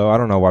deal, though. I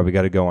don't know why we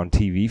got to go on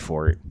TV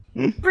for it.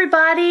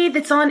 Everybody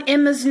that's on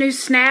Emma's new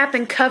Snap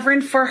and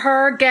covering for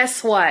her,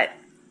 guess what?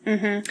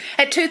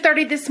 At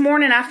 2:30 this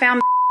morning, I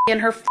found in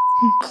her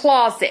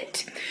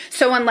closet.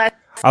 So unless...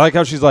 I like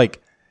how she's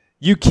like,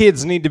 you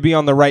kids need to be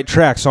on the right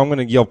track, so I'm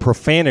going to yell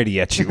profanity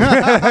at you.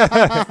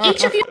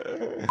 each of you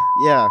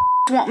Yeah.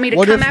 want me to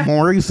What come if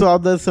Maury saw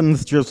this and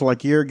it's just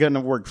like, you're going to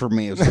work for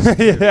me?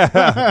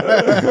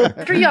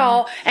 after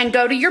y'all and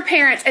go to your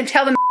parents and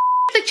tell them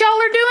that y'all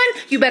are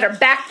doing, you better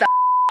back the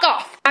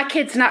off. My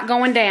kid's not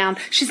going down.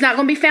 She's not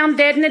going to be found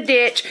dead in a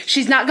ditch.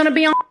 She's not going to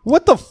be on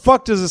What the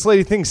fuck does this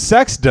lady think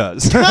sex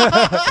does?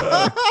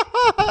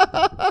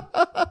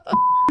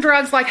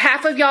 drugs like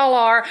half of y'all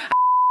are.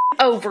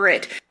 I'm over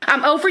it.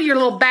 I'm over your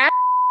little bad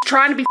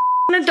trying to be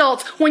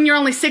adults when you're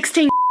only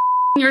 16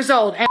 years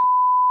old. And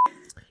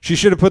She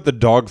should have put the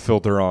dog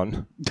filter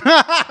on.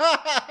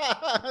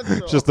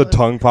 Just the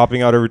tongue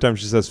popping out every time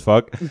she says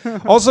fuck.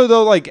 Also,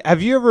 though, like,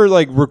 have you ever,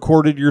 like,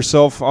 recorded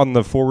yourself on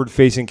the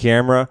forward-facing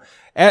camera?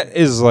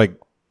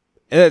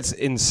 It's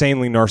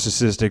insanely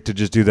narcissistic to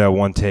just do that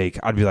one take.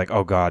 I'd be like,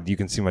 oh, God, you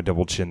can see my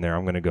double chin there.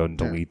 I'm going to go and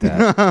delete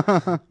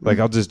that. Like,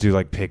 I'll just do,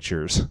 like,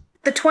 pictures.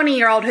 the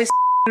 20-year-old who's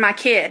my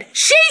kid.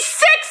 She's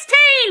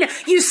 16!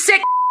 You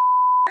sick.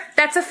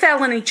 That's a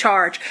felony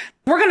charge.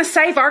 We're going to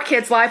save our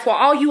kid's life while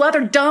all you other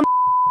dumb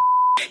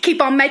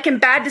keep on making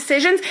bad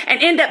decisions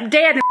and end up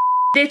dead in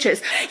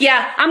ditches.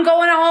 Yeah, I'm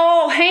going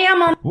all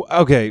ham on...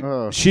 Okay,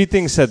 she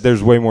thinks that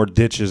there's way more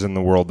ditches in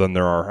the world than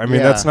there are. I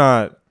mean, that's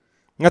not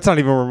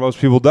even where most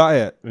people die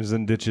at, is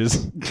in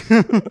ditches.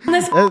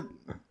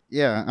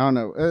 Yeah, I don't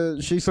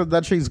know. She said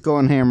that she's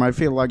going ham. I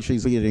feel like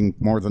she's eating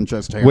more than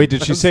just ham. Wait,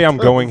 did she say I'm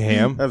going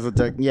ham?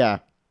 Yeah.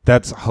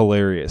 That's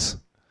hilarious.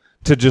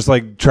 To just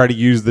like try to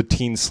use the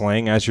teen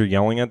slang as you're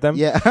yelling at them.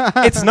 Yeah.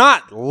 It's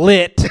not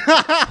lit.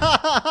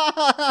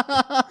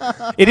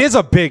 It is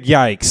a big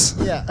yikes.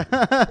 Yeah.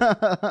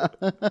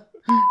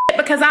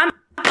 Because I'm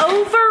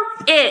over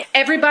it.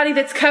 Everybody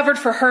that's covered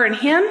for her and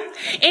him,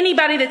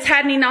 anybody that's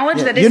had any knowledge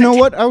that You know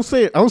what? I'll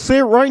say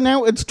it right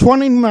now. It's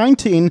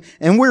 2019,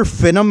 and we're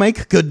finna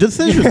make good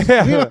decisions.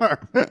 We are.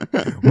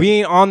 We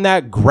ain't on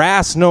that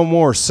grass no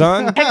more,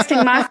 son.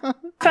 texting my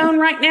phone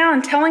right now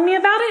and telling me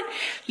about it,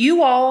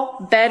 you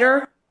all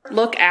better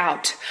look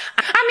out.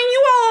 I mean,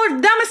 you all are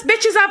the dumbest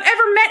bitches I've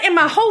ever met in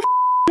my whole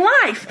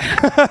life.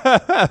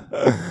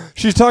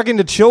 She's talking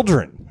to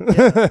children.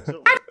 I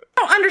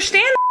don't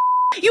understand.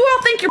 You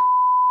all think you're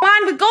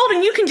lined with gold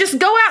and you can just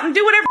go out and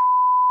do whatever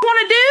you want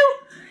to do?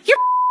 You're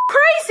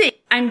crazy.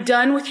 I'm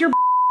done with your.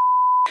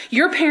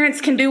 Your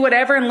parents can do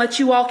whatever and let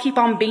you all keep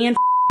on being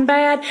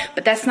bad,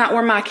 but that's not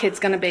where my kid's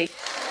going to be.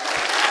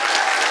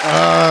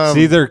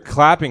 See, they're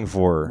clapping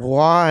for her.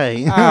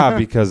 Why?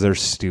 Because they're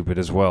stupid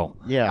as well.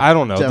 Yeah, I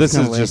don't know. definitely. This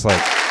is just like...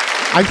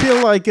 I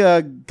feel like,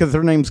 because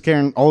her name's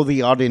Karen, all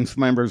the audience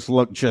members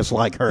look just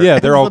like her. Yeah,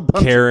 they're It's all a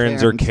bunch of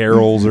Karens or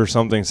Carols or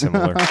something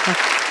similar.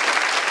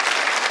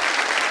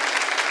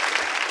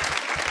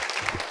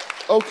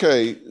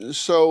 Okay,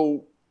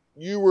 so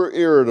you were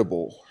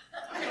irritable.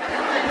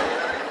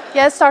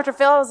 Yes, Dr.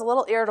 Phil, I was a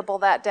little irritable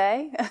that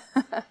day.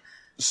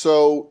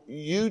 So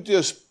you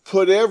just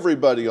put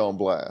everybody on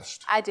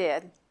blast. I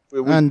did.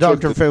 And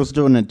Dr. Phil's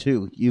doing it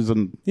too,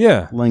 using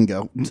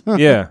lingo.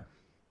 Yeah,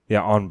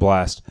 on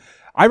blast.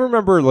 I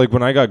remember, like,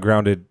 when I got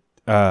grounded,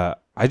 I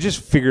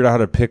just figured out how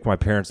to pick my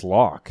parents'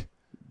 lock.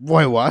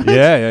 Wait, what?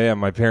 Yeah.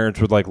 My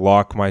parents would, like,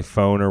 lock my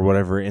phone or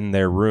whatever in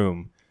their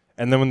room.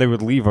 And then when they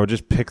would leave, I would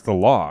just pick the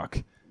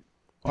lock.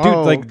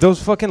 Dude, like,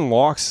 those fucking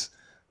locks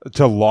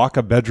to lock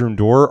a bedroom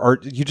door,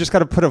 you just got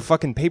to put a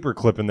fucking paper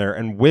clip in there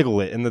and wiggle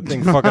it, and the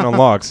thing fucking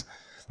unlocks.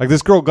 Like,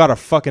 this girl got a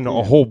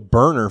whole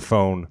burner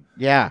phone.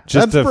 Yeah,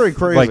 just that's pretty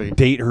crazy. Like,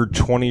 date her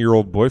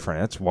 20-year-old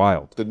boyfriend. That's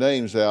wild. The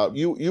names out.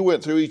 You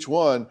went through each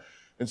one,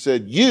 and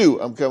said,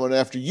 I'm coming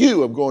after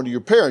you. I'm going to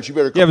your parents. You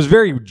better call Yeah, it was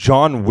very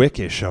John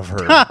Wickish of her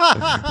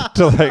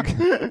to like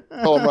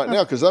call them right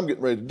now because I'm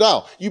getting ready to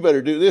dial. You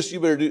better do this. You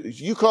better do this.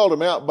 You called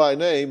them out by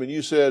name and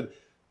you said,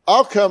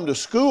 I'll come to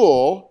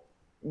school,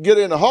 get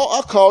in the hall.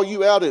 I'll call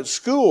you out at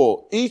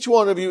school, each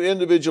one of you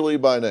individually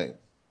by name.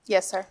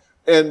 Yes, sir.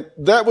 And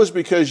that was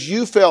because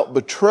you felt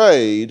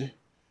betrayed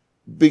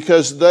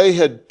because they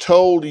had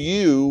told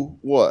you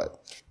what?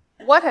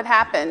 What had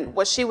happened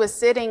was she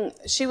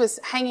was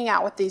hanging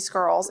out with these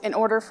girls. In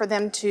order for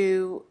them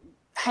to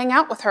hang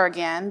out with her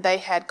again, they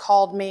had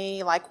called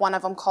me, like one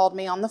of them called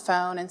me on the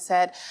phone and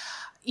said,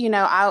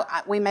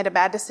 we made a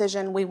bad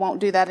decision. We won't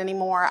do that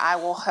anymore. I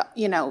will,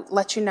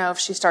 let you know if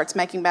she starts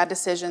making bad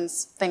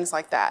decisions, things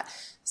like that.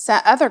 So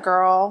other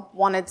girl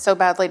wanted so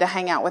badly to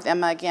hang out with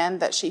Emma again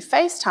that she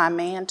FaceTimed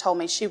me and told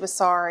me she was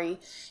sorry.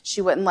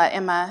 She wouldn't let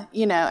Emma,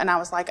 and I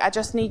was like, I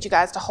just need you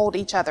guys to hold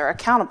each other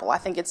accountable. I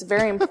think it's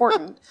very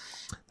important.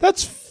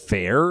 That's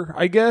fair,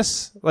 I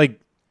guess.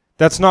 Like,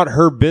 that's not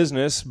her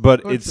business,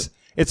 but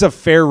it's a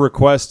fair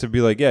request to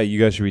be like, yeah, you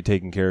guys should be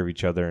taking care of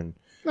each other and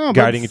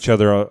guiding each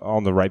other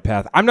on the right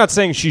path. I'm not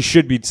saying she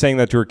should be saying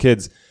that to her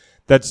kids.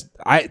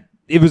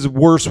 It was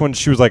worse when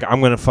she was like,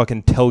 I'm going to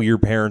fucking tell your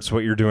parents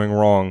what you're doing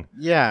wrong.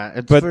 Yeah,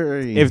 it's but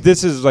very... if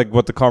this is like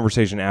what the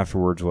conversation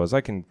afterwards was,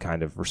 I can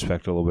kind of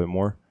respect it a little bit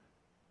more.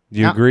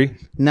 Do you agree?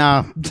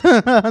 No,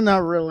 not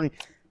really.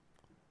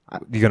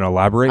 You going to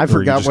elaborate? I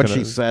forgot what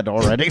she said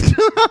already.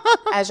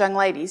 As young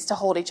ladies, to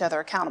hold each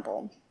other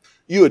accountable.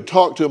 You had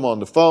talked to them on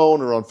the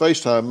phone or on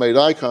FaceTime, made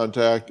eye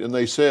contact, and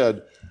they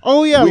said...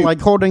 Oh, yeah,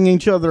 like holding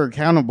each other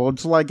accountable.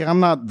 It's like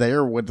I'm not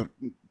there with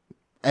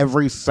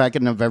every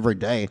second of every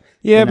day.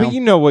 Yeah, but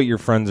you know what your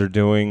friends are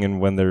doing and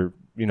when they're,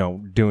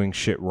 doing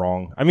shit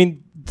wrong. I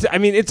mean,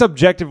 it's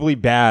objectively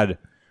bad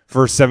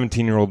for a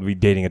 17-year-old to be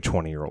dating a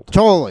 20-year-old.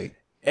 Totally.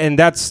 And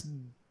that's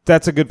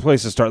a good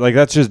place to start. Like,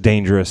 that's just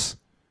dangerous.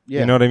 Yeah.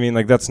 You know what I mean?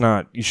 Like,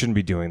 you shouldn't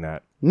be doing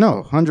that.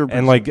 No, 100%.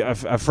 And, like,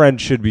 a friend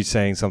should be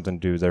saying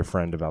something to their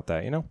friend about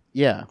that,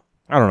 Yeah.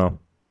 I don't know.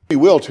 He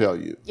will tell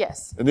you.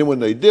 Yes. And then when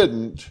they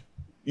didn't,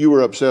 you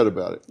were upset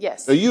about it.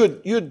 Yes. Now,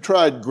 you had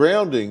tried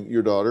grounding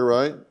your daughter,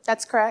 right?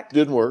 That's correct.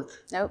 Didn't work.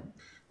 Nope.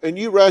 And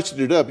you ratcheted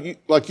it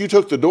up. You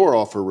took the door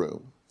off her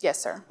room.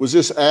 Yes, sir. Was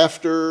this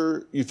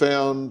after you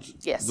found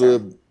Yes,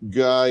 the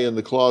guy in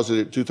the closet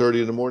at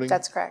 2:30 in the morning?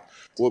 That's correct.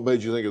 What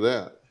made you think of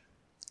that?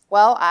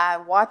 Well, I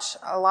watch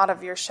a lot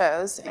of your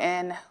shows,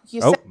 and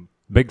you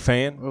Big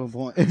fan. Oh,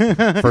 boy.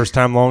 First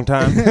time, long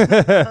time.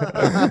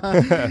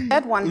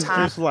 said one It's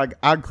time, just like,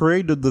 I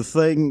created the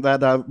thing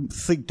that I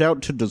seeked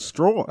out to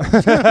destroy.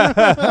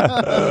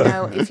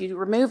 if you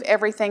remove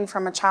everything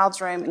from a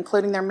child's room,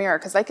 including their mirror,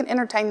 because they can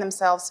entertain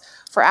themselves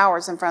for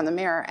hours in front of the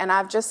mirror, and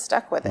I've just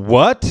stuck with it.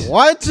 What?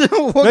 What?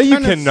 No, you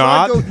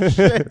cannot.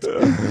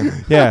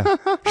 Yeah.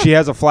 She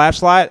has a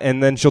flashlight,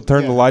 and then she'll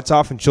turn the lights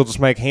off, and she'll just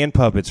make hand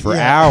puppets for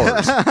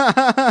hours.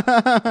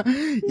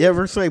 You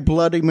ever say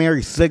Bloody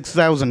Mary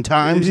 6,000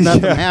 times?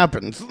 Nothing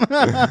happens.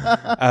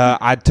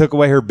 I took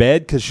away her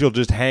bed because she'll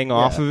just hang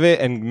off of it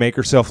and make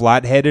herself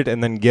lightheaded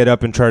and then get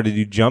up and try to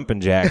do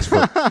jumping jacks.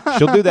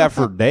 She'll do that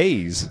for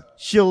days.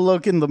 She'll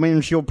look in the mirror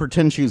and she'll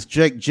pretend she's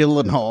Jake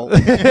Gyllenhaal.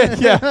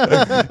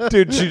 Yeah.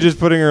 Dude, she's just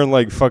putting her in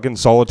like fucking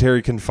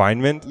solitary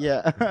confinement.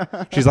 Yeah.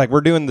 She's like, we're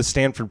doing the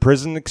Stanford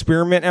prison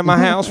experiment at my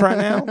house right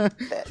now.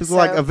 She's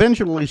like,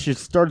 eventually she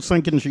starts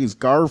thinking she's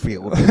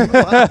Garfield.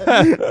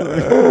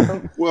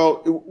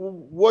 Well,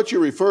 what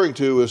you're referring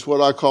to is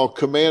what I call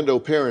commando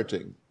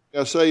parenting.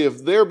 I say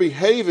if they're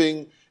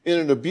behaving in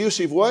an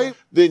abusive way,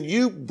 then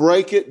you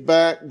break it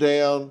back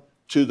down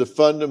to the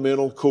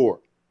fundamental core.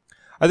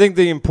 I think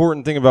the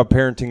important thing about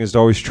parenting is to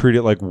always treat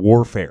it like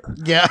warfare.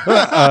 Yeah.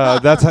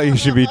 That's how you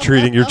should be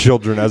treating your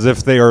children, as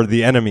if they are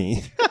the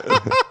enemy.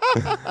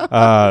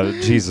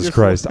 Jesus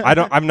Christ.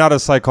 I'm not a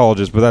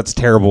psychologist, but that's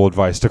terrible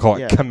advice to call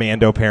it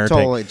commando parenting.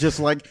 Totally.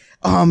 Just like,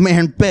 oh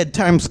man,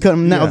 bedtime's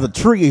come now. The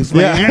trees,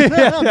 man.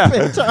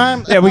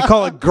 Bedtime. Yeah, we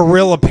call it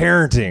guerrilla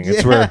parenting.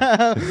 It's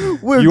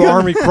where you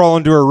army crawl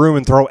into her room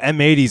and throw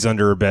M80s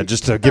under her bed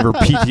just to give her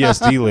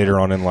PTSD later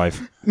on in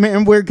life.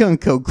 Man, we're going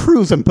to go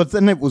cruising, but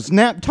then it was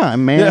nap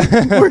time, man.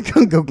 We're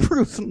going to go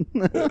cruising.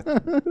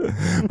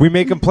 We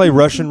make them play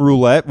Russian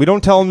roulette. We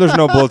don't tell them there's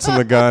no bullets in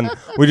the gun.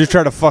 We just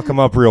try to fuck them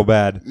up real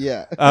bad.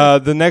 Yeah.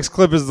 The next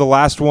clip is the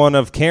last one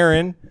of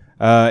Karen.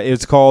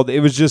 It's called, "It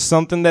was just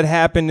something that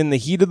happened in the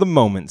heat of the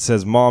moment,"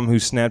 says mom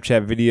whose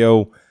Snapchat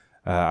video.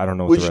 I don't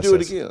know what the rest Would you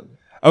do says. it again?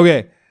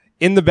 Okay.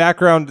 In the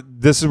background,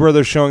 this is where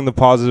they're showing the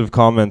positive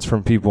comments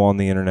from people on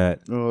the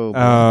internet. Oh,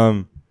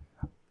 boy.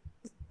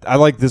 I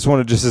like this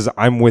one. It just says,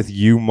 "I'm with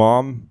you,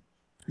 mom."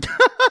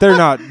 They're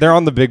not. They're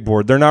on the big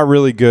board. They're not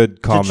really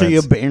good comments. Did she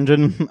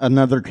abandon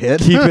another kid?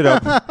 Keep it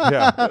up.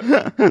 Yeah.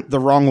 The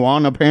wrong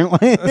one,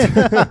 apparently.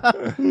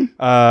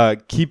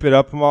 Keep it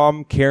up,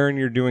 mom. Karen,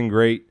 you're doing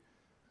great.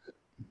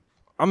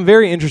 I'm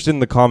very interested in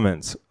the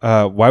comments.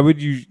 Why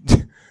would you...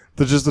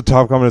 Just the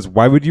top comment is,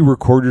 why would you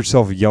record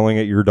yourself yelling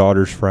at your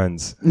daughter's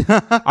friends?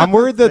 I'm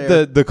worried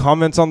that the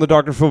comments on the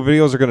Dr. Phil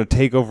videos are going to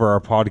take over our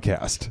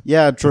podcast.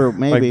 Yeah, true.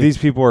 Maybe. Like, these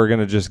people are going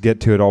to just get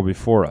to it all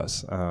before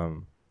us.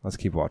 Let's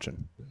keep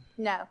watching.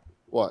 No.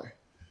 Why?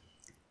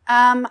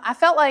 I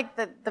felt like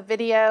the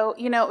video,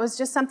 it was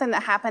just something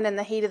that happened in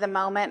the heat of the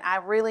moment. I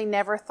really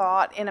never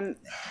thought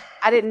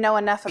I didn't know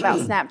enough about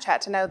Snapchat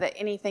to know that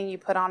anything you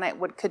put on it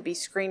could be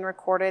screen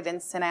recorded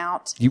and sent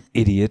out. You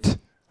idiot.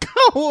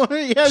 Oh,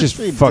 yes, Just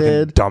she fucking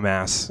did.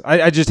 dumbass.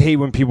 I just hate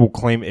when people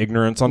claim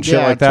ignorance on shit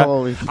Yeah, like that.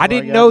 totally. I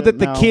didn't Like, know I that didn't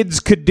the know. kids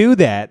could do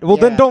that. Well,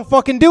 then Yeah. don't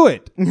fucking do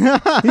it.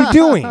 What are you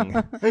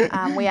doing?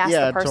 We asked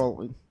Yeah, the person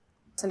totally.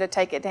 to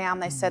take it down.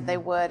 They said they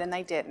would, and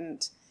they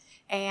didn't.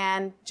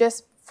 And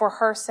just for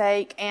her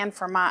sake and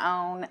for my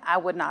own, I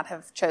would not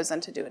have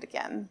chosen to do it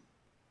again.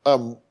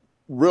 I'm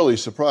really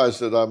surprised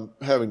that I'm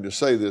having to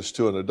say this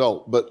to an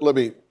adult, but let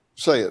me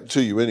say it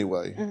to you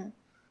anyway. Mm-hmm.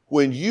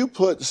 When you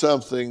put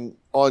something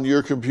on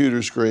your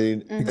computer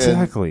screen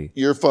Exactly. and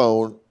your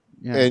phone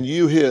and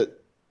you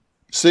hit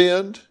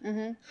send,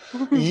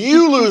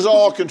 you lose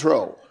all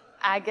control.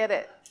 I get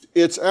it.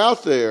 It's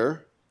out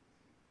there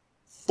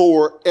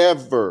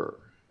forever.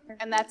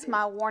 And that's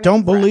my warning.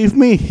 Don't for- believe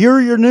me? Here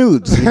are your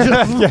nudes.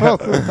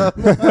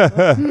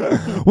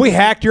 We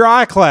hacked your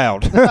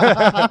iCloud.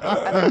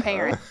 Other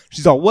parent.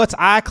 She's all, what's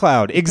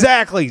iCloud?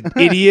 Exactly,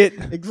 idiot.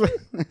 Is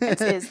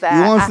You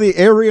that want the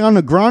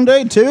Ariana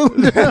Grande too?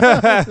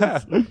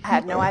 I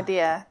had no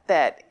idea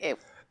that it.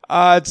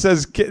 It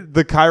says,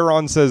 the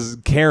Chiron says,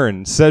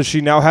 Karen says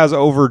she now has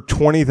over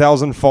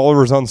 20,000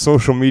 followers on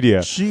social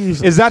media.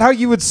 Jesus. Is that how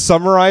you would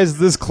summarize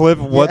this clip?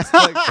 What's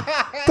like,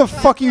 the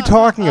fuck are you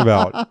talking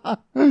about?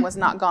 was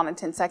not gone in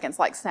 10 seconds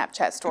like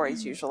Snapchat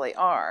stories usually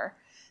are.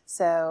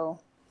 So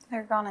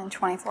They're gone in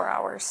 24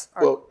 hours.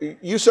 Well,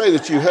 you say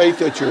that you hate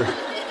that your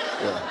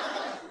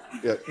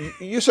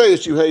you say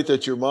that you hate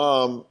that your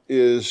mom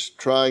is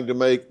trying to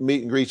make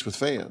meet and greets with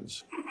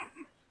fans.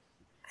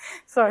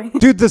 Sorry.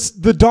 Dude,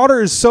 the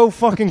daughter is so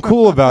fucking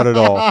cool about it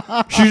all.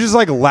 She's just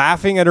like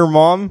laughing at her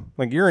mom.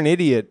 Like, you're an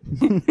idiot.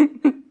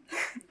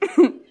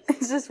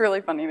 It's just really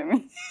funny to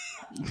me.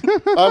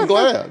 I'm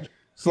glad.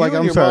 It's like, You and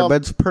I'm your sorry, mom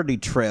but it's pretty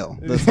trill.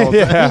 This whole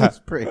Yeah. thing. It's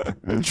pretty.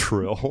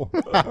 Trill.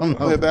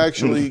 have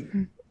actually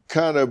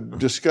kind of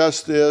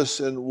discussed this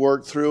and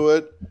worked through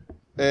it,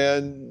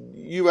 and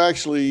you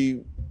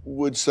actually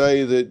would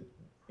say that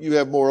you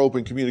have more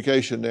open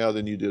communication now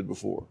than you did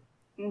before.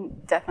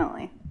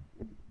 Definitely.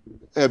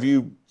 Have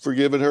you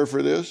forgiven her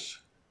for this?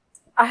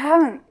 I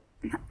haven't.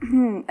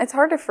 It's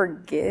hard to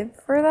forgive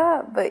for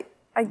that, but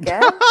I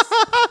guess.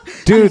 You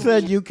Dude,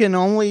 said you can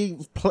only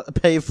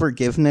pay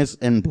forgiveness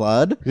in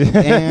blood.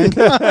 And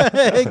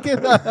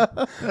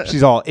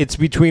she's all, it's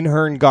between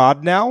her and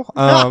God now.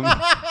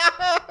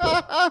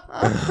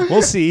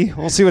 We'll see.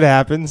 We'll see what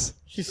happens.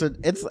 she said,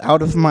 it's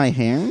out of my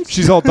hands.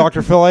 She's all,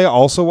 Dr. Phil, I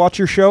also watch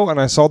your show, and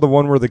I saw the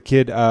one where the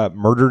kid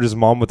murdered his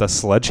mom with a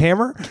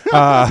sledgehammer.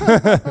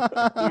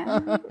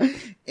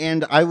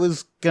 And I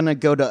was going to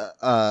go to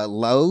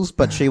Lowe's,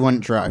 but she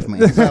wouldn't drive me.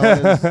 So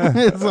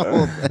it's a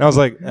whole thing. And I was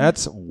like,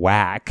 that's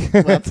whack.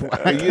 That's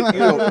why.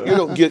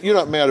 You're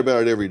not mad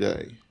about it every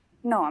day.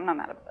 No, I'm not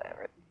mad about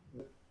it.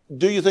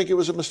 Do you think it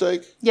was a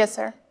mistake? Yes,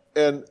 sir.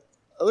 And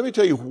let me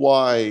tell you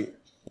why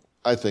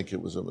I think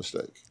it was a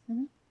mistake.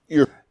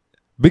 You're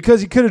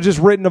Because he could have just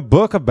written a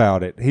book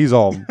about it. He's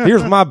all,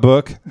 here's my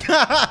book.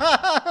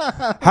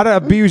 How to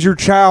Abuse Your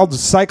Child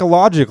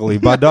Psychologically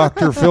by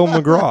Dr. Phil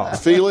McGraw.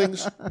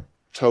 feelings,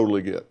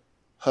 totally get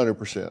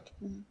 100%.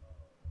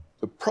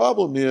 The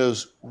problem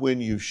is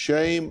when you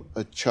shame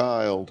a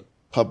child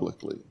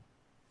publicly,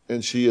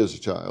 and she is a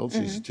child,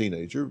 she's a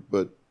teenager,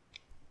 but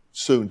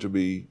soon to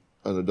be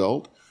an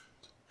adult,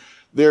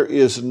 there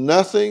is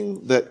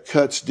nothing that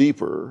cuts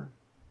deeper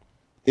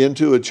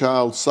into a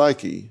child's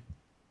psyche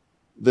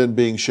than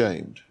being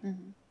shamed.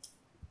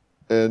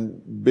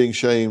 And being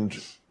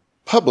shamed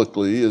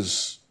publicly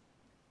is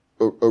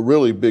a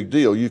really big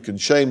deal. You can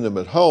shame them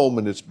at home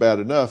and it's bad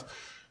enough,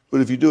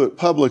 but if you do it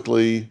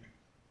publicly,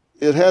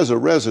 it has a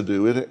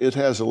residue, it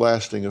has a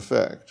lasting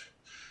effect.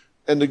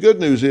 And the good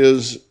news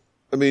is,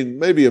 I mean,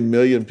 maybe 1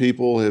 million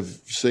people have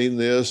seen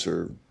this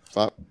or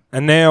 5.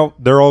 And now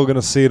they're all going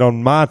to see it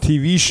on my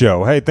TV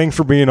show. Hey, thanks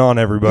for being on,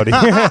 everybody.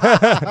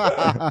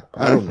 I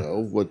don't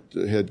know what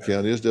the head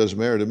count is, doesn't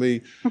matter to me.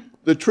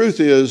 The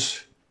truth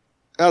is,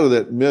 out of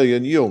that 1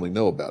 million, you only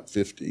know about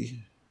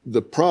 50.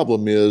 The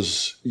problem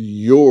is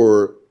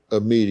your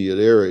immediate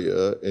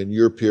area and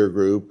your peer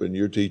group and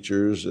your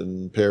teachers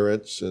and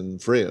parents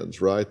and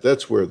friends, right?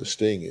 That's where the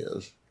sting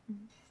is.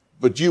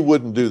 But you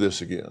wouldn't do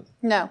this again.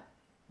 No.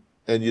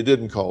 And you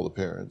didn't call the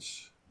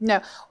parents. No.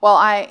 Well,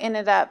 I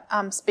ended up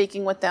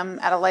speaking with them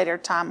at a later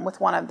time, with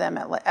one of them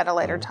at a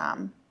later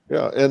time.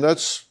 Yeah, and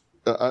that's,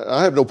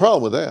 I have no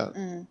problem with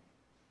that.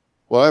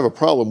 What I have a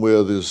problem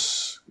with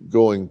is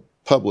going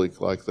public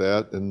like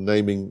that and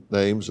naming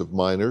names of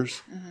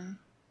minors.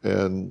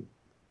 And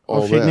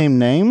all she that. named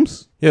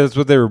names? Yeah, that's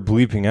what they were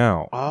bleeping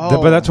out.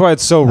 Oh. But that's why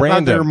it's so I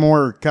thought there were random.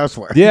 more cuss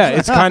words. Yeah,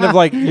 it's kind of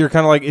like, you're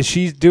kind of like, is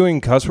she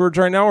doing cuss words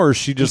right now, or is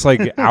she just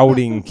like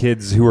outing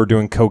kids who are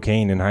doing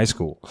cocaine in high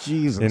school?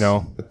 Jesus. You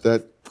know?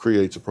 That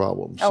creates a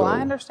problem. Oh, so, I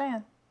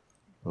understand.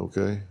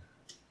 Okay.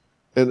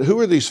 And who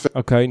are these?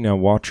 Okay, now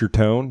watch your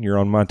tone. You're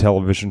on my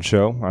television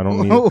show. I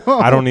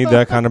don't need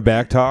that kind of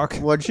back talk.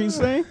 What'd she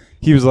say?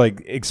 He was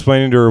like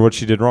explaining to her what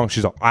she did wrong.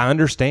 She's like, I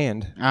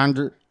understand.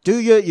 Do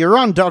you? You're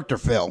on Dr.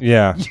 Phil.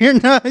 Yeah. You're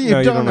not. You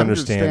No, don't you don't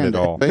understand at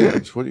all.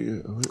 Fans? What do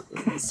you?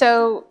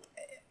 So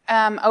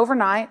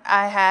overnight,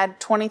 I had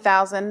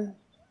 20,000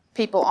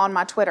 people on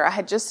my Twitter. I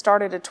had just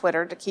started a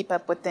Twitter to keep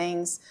up with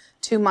things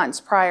 2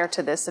 months prior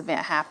to this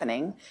event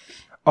happening.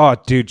 Oh,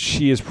 dude,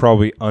 she is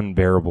probably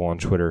unbearable on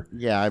Twitter.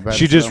 Yeah, I bet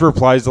She just so.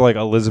 replies to like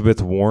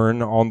Elizabeth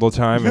Warren all the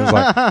time and is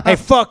like, hey,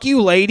 fuck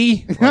you,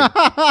 lady.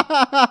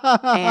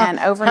 And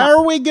overnight, How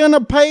are we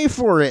gonna pay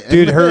for it,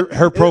 Dude,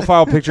 her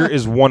profile picture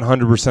is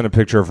 100% a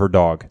picture of her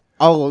dog.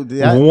 Oh,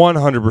 that,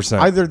 100%.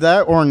 either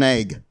that or an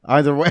egg.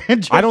 Either way.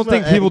 I don't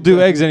think people do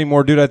eggs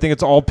anymore, dude. I think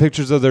it's all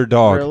pictures of their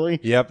dog. Really?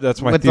 Yep,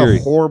 that's my with theory.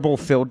 the horrible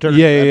filter.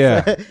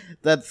 Yeah.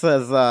 That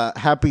says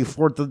Happy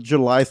 4th of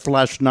July /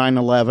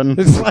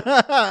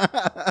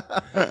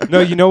 9/11.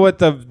 No, you know what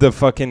the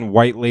fucking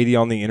white lady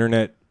on the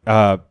internet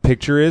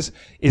picture is?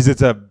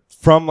 It's a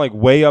from like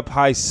way up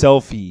high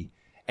selfie,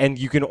 and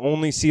you can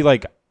only see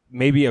like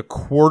maybe a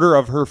quarter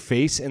of her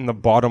face in the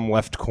bottom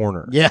left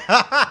corner. Yeah.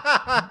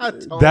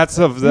 That's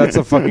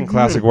a fucking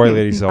classic white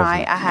lady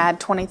selfie. I had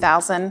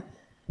 20,000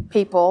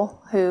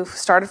 people who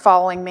started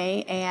following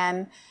me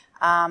and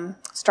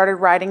started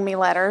writing me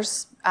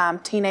letters,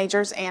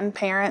 teenagers and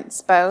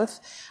parents both,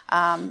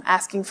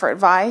 asking for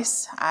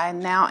advice. I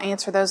now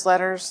answer those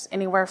letters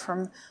anywhere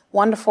from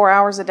 1 to 4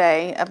 hours a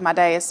day of my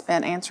day is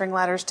spent answering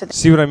letters to them.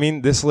 See what I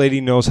mean? This lady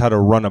knows how to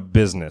run a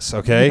business,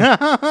 okay?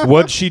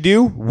 What'd she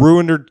do?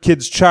 Ruined her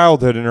kid's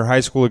childhood and her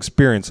high school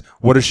experience.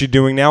 What is she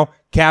doing now?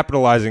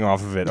 Capitalizing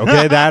off of it,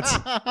 okay?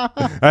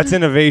 That's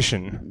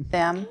innovation.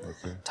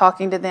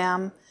 Talking to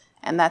them,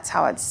 and that's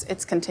how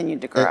it's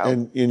continued to grow.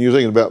 And you're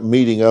thinking about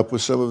meeting up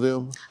with some of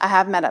them? I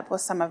have met up with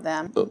some of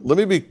them. Let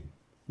me be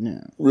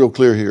real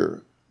clear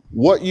here.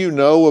 What you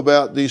know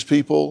about these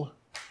people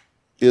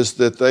is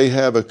that they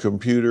have a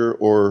computer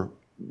or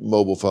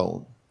mobile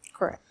phone.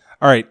 Correct.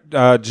 All right,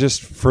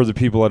 just for the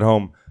people at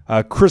home,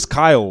 Chris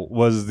Kyle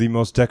was the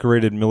most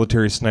decorated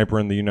military sniper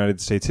in the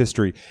United States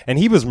history, and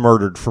he was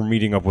murdered for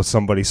meeting up with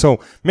somebody. So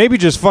maybe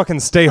just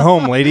fucking stay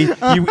home, lady,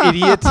 you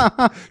idiot.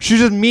 She's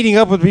just meeting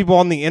up with people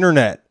on the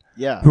internet.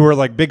 Yeah. Who are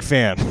like big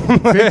fan.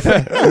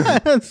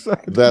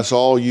 That's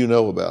all you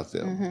know about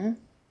them. Mm-hmm.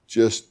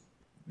 Just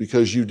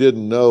because you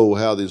didn't know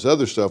how this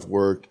other stuff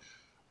worked,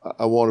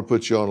 I want to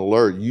put you on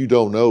alert. You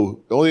don't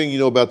know. The only thing you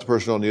know about the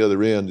person on the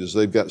other end is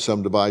they've got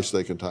some device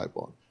they can type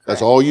on.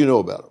 That's all you know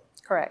about them.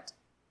 Correct.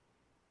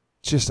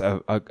 Just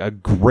a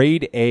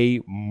grade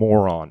A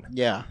moron.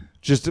 Yeah.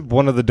 Just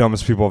one of the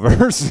dumbest people I've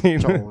ever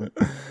seen. Totally.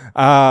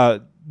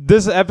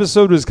 This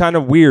episode was kind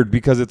of weird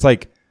because it's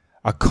like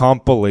a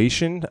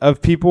compilation of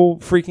people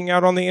freaking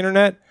out on the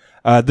internet.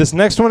 This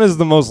next one is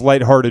the most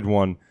lighthearted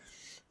one.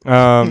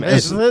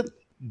 Is it?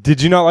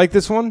 Did you not like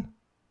this one?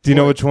 Do you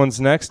know which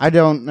one's next? I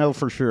don't know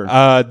for sure.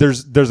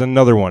 There's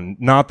another one.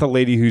 Not the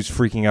lady who's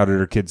freaking out at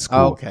her kid's school.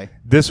 Oh, okay.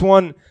 This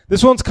one's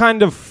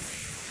kind of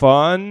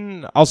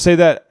fun. I'll say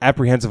that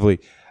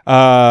apprehensively.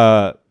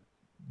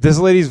 This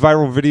lady's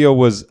viral video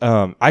was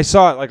I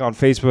saw it like on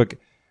Facebook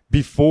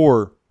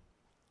before.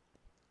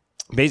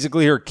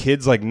 Basically, her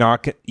kid's like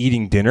not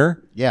eating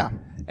dinner. Yeah.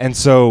 And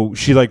so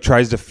she like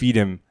tries to feed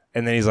him,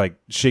 and then he's like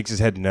shakes his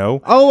head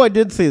no. Oh, I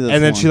did see this.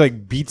 And then one. she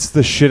like beats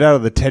the shit out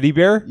of the teddy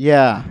bear.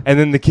 Yeah. And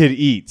then the kid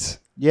eats.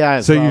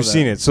 Yeah. So you've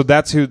seen it. So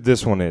that's who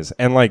this one is.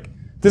 And like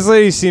this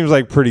lady seems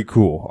like pretty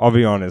cool. I'll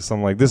be honest.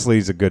 I'm like, this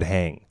lady's a good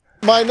hang.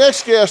 My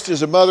next guest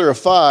is a mother of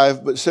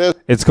 5, but says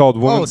It's called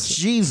Oh, Woman's.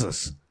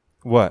 Jesus.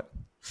 What?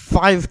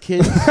 5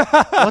 kids?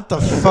 What the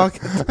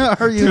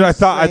fuck are you? Dude, I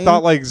thought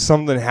saying? like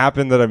something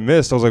happened that I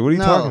missed. I was like, what are you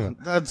talking No,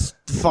 about? that's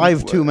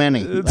 5 too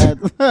many.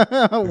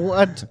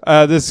 What?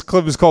 This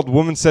clip is called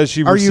Woman Says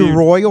She Are Received. you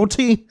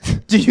royalty?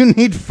 Do you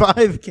need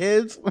 5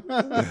 kids?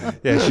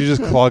 Yeah, she's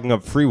just clogging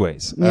up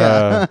freeways.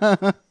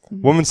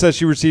 Woman says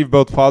she received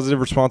both positive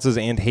responses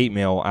and hate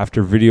mail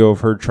after video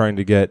of her trying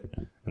to get,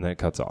 and then it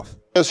cuts off.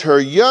 as her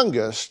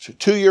youngest,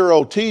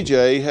 2-year-old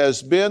TJ,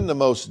 has been the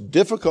most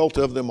difficult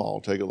of them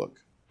all. Take a look.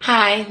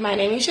 Hi, my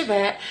name is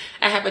Yvette.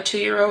 I have a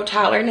 2-year-old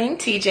toddler named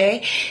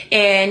TJ,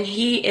 and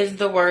he is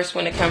the worst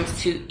when it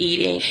comes to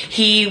eating.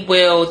 He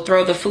will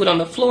throw the food on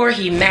the floor.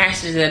 He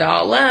mashes it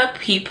all up.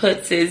 He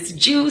puts his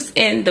juice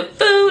in the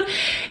food,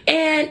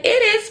 and it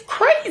is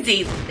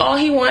crazy. All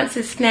he wants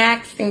is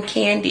snacks and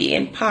candy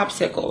and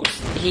popsicles.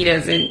 He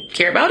doesn't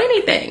care about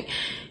anything.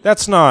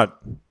 That's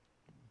not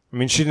I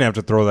mean, she didn't have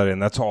to throw that in.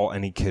 That's all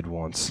any kid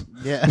wants.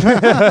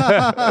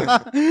 Yeah.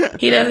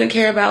 He doesn't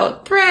care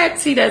about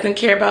threats. He doesn't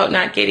care about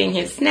not getting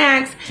his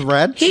snacks.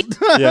 Threats?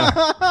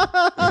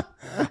 Yeah.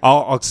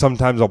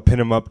 Sometimes I'll pin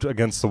him up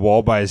against the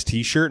wall by his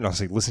t-shirt and I'll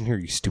say, listen here,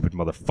 you stupid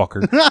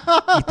motherfucker.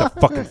 Eat the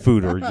fucking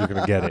food or you're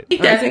going to get it. He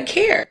doesn't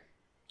care.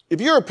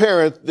 If you're a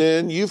parent,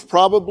 then you've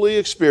probably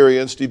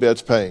experienced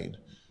Yvette's pain.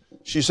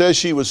 She says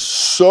she was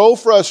so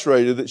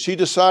frustrated that she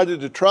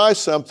decided to try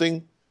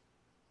something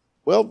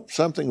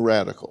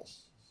radical.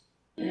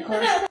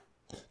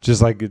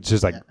 Just like her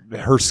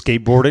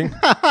skateboarding.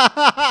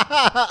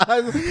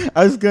 I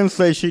was going to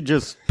say she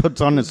just puts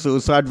on a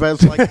suicide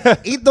vest, like,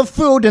 eat the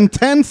food in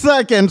 10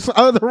 seconds,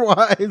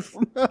 otherwise.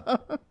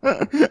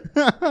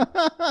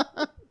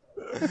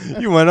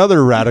 You went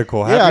other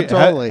radical.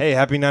 Totally. Hey,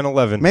 happy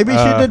 9/11. Maybe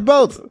she did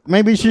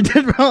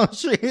both.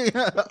 She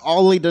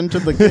ollied into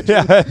the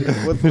kitchen.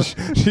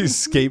 She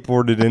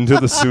skateboarded into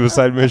the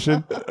suicide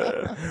mission.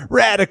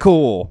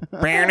 Radical.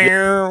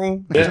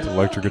 Just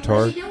electric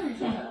guitar.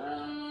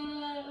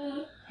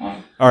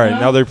 All right,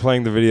 now they're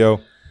playing the video.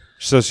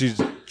 So she's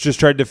just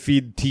tried to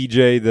feed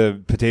TJ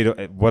the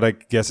potato, what I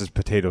guess is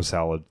potato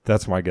salad.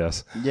 That's my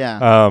guess.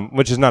 Yeah.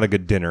 Which is not a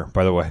good dinner,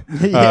 by the way.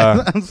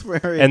 Yeah, that's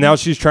very. And now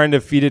she's trying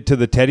to feed it to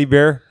the teddy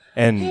bear.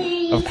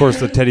 And, of course,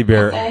 the teddy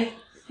bear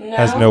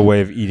has no way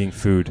of eating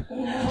food.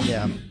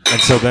 Yeah.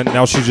 And so then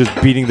now she's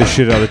just beating the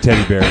shit out of the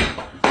teddy bear.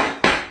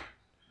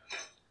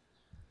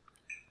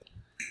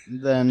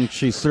 Then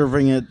she's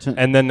serving it to...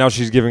 And then now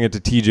she's giving it to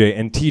TJ.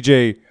 And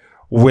TJ,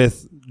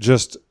 with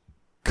just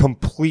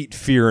complete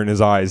fear in his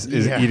eyes,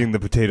 is eating the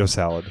potato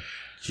salad.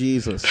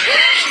 Jesus.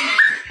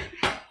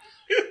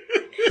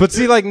 But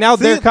see, like, now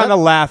they're kind of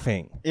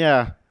laughing.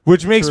 Yeah.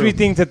 Which makes me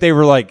think that they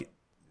were like,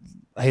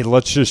 hey,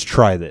 let's just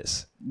try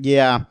this.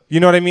 Yeah. You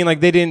know what I mean? Like,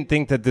 they didn't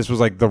think that this was,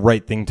 like, the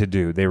right thing to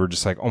do. They were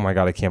just like, oh, my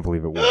God, I can't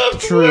believe it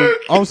worked. True.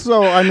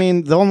 Also, I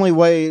mean, the only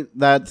way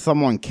that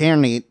someone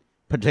can eat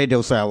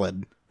potato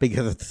salad,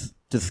 because it's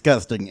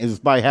disgusting, is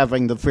by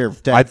having the fear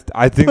of death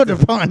I think put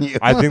upon you.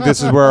 I think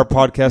this is where our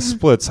podcast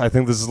splits. I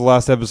think this is the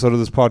last episode of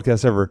this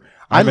podcast ever.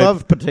 I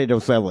love potato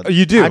salad.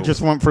 You do? I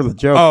just went for the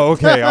joke. Oh,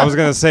 okay. I was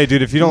going to say,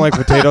 dude, if you don't like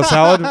potato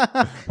salad,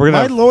 we're going to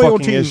have fucking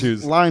loyalty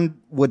issues. line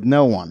with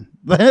no one.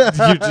 You're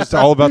just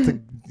all about the...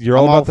 You're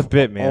all about the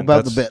bit, man. All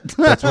about the bit.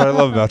 That's what I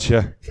love about you.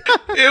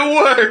 It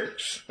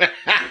works.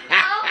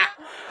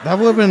 That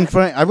would have been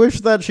funny. I wish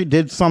that she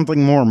did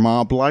something more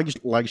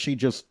mob-like she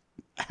just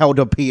held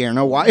a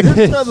piano wire to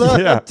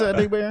the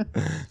teddy bear.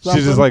 She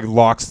just like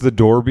locks the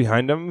door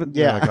behind him.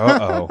 Yeah. Like,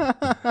 uh-oh.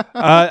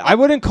 I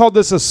wouldn't call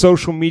this a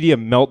social media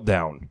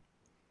meltdown.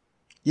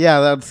 Yeah,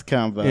 that's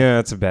kind of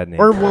that's a bad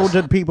name. Or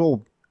did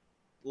people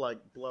like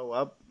blow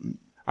up?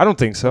 I don't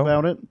think so.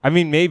 About it? I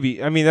mean,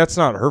 maybe. I mean, that's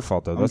not her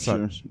fault though. That's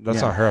not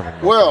her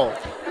having. Well,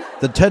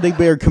 the teddy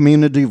bear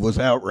community was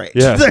outraged.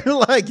 Yes. They're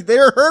like,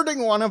 they're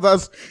hurting one of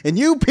us, and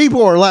you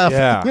people are laughing.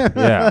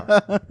 Yeah.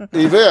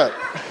 Yvette.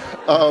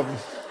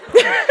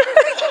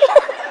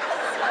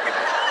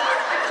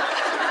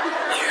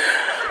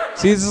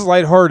 See, this is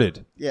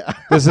lighthearted. Yeah.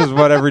 This is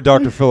what every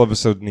Dr. Phil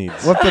episode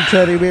needs. What the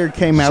teddy bear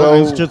came out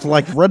as just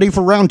like ready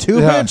for round 2,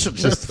 bitch.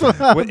 Just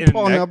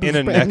in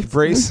a neck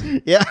brace.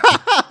 Yeah.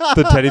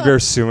 The teddy bear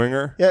suing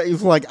her. Yeah,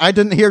 he's like, I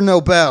didn't hear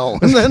no bell.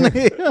 And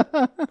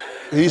then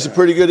he's a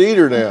pretty good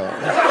eater now.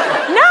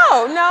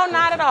 No,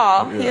 not at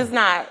all. He is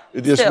not.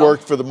 It just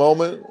worked for the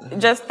moment?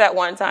 Just that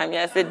one time,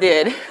 yes, it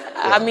did. Yeah.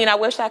 I mean, I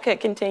wish I could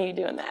continue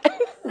doing that.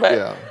 But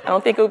I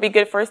don't think it would be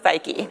good for his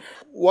psyche.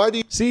 Why do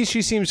you... See,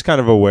 she seems kind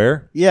of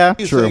aware. Yeah,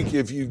 do you think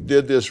if you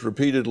did this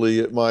repeatedly,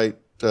 it might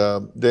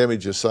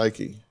damage his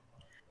psyche?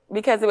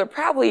 Because it would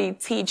probably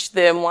teach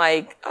them,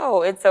 like,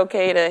 oh, it's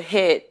okay to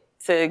hit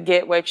to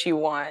get what you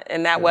want.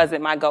 And that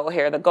wasn't my goal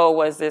here. The goal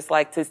was just,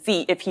 like, to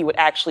see if he would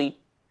actually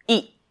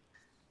eat.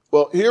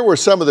 Well, here were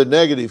some of the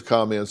negative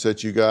comments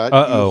that you got.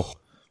 Uh-oh.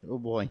 Oh,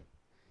 boy.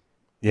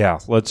 Yeah,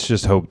 let's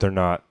just hope they're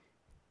not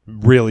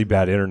really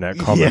bad internet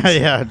comments.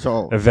 Yeah, it's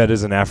all. Yvette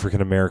is an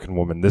African-American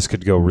woman. This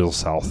could go real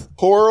south.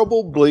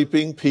 Horrible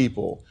bleeping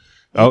people.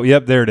 Oh,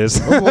 yep, there it is.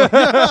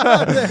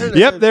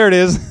 Yep, there it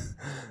is.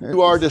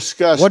 You are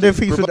disgusting. What if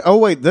he said, oh,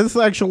 wait, this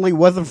actually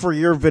wasn't for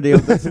your video.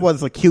 This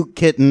was a cute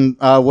kitten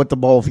with the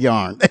ball of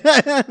yarn.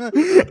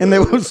 And they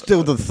were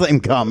still the same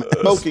comment.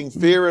 Provoking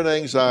fear and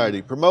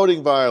anxiety,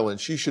 promoting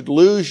violence. You should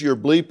lose your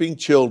bleeping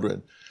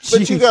children.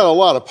 But you got a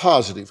lot of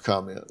positive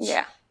comments.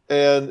 Yeah.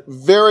 And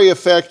very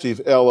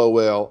effective,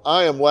 LOL.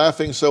 I am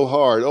laughing so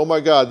hard. Oh, my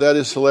God, that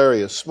is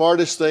hilarious.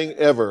 Smartest thing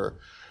ever.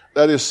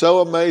 That is so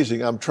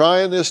amazing. I'm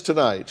trying this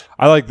tonight.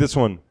 I like this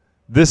one.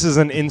 This is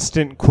an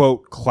instant,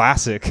 quote,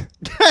 classic.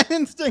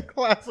 Instant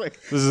classic.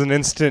 This is an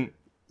instant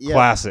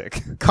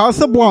classic.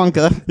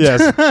 Casablanca.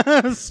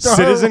 Yes.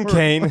 Citizen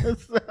Kane.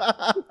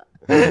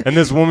 And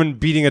this woman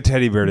beating a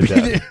teddy bear to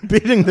death.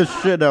 Beating the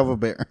shit out of a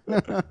bear.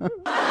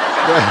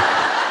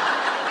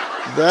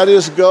 That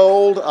is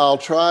gold. I'll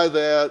try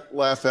that.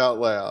 Laugh out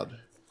loud.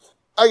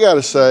 I got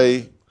to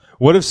say.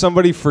 What if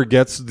somebody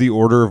forgets the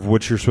order of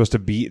which you're supposed to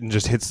beat and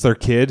just hits their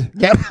kid?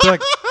 Yep.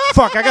 Like,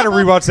 Fuck, I gotta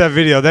rewatch that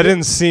video. That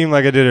didn't seem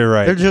like I did it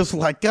right. They're just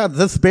like, God,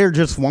 this bear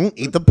just won't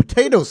eat the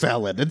potato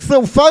salad. It's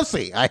so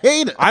fussy. I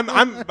hate it.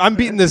 I'm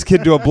beating this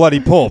kid to a bloody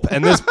pulp,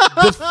 and this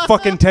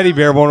fucking teddy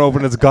bear won't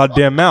open its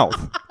goddamn mouth.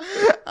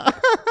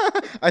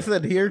 I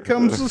said, here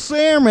comes the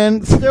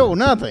salmon. Still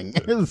nothing.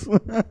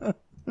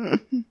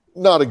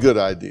 Not a good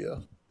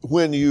idea.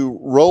 When you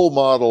role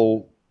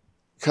model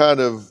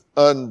kind of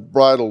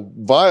unbridled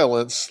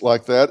violence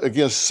like that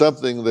against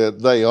something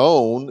that they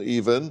own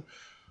even,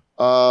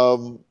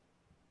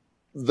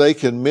 they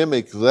can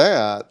mimic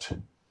that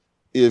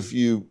if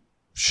you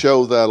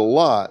show that a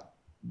lot.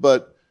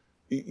 But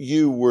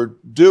you were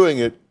doing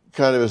it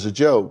kind of as a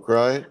joke,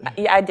 right?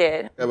 Yeah, I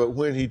did. Yeah, but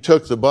when he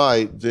took the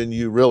bite, then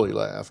you really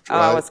laughed, right?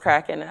 Oh, I was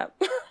cracking up.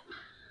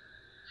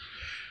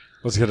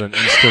 Let's get an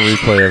instant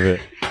replay of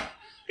it.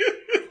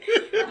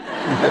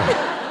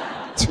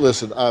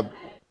 Listen, I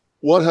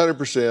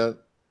 100%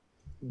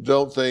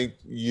 don't think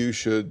you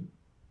should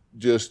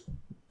just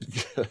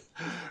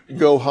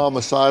go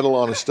homicidal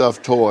on a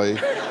stuffed toy in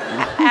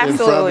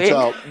front of a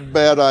child.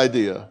 Bad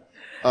idea.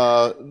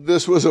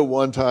 This was a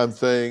one-time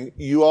thing.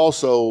 You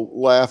also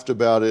laughed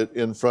about it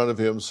in front of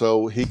him,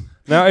 so he...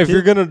 Now, if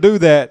you're going to do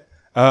that,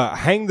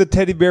 hang the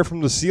teddy bear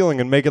from the ceiling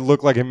and make it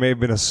look like it may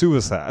have been a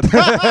suicide.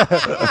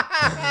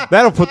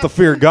 That'll put the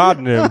fear of God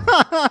in him.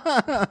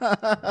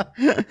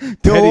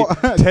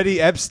 Teddy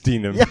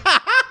Epstein him.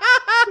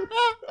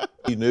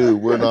 He knew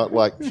we're not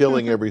like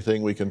killing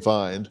everything we can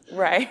find.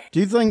 Right. Do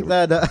you think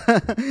that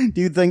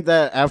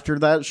after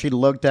that she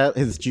looked at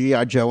his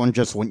G.I. Joe and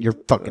just went, "You're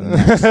fucking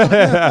nuts."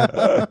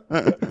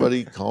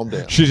 Buddy, calm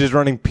down. She's just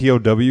running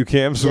POW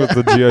camps with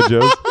the G.I.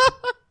 Joes.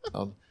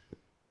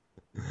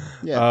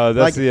 Yeah,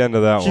 that's the end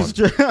of that one.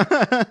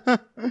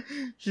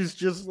 She's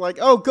just like,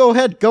 "Oh, go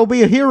ahead, go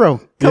be a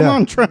hero. Come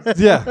on, try."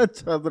 Yeah.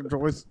 Other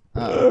choice.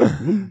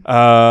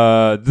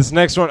 This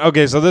next one.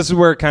 Okay, so this is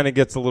where it kind of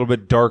gets a little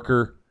bit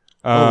darker,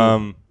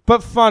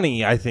 but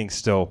funny, I think.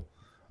 Still,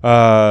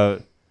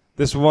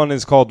 this one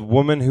is called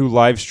 "Woman Who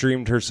Live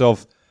Streamed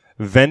Herself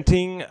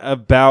Venting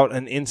About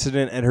an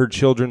Incident at Her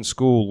Children's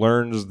School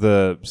Learns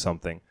the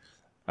something."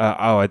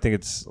 I think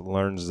it's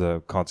learns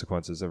the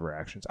consequences of her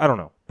actions. I don't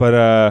know,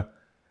 but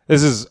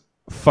this is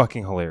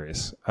fucking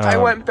hilarious. I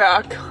went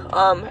back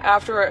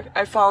after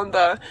I found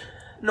the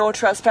no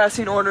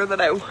trespassing order that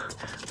I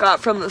got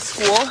from the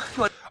school.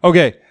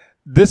 Okay,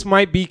 this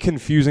might be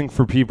confusing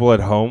for people at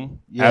home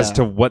as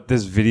to what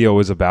this video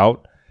is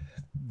about.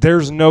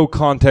 There's no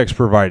context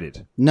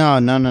provided. No.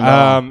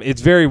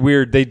 It's very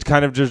weird. They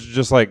kind of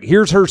just like,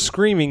 here's her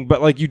screaming,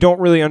 but like you don't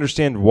really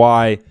understand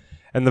why,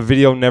 and the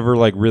video never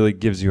like really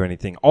gives you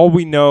anything. All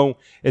we know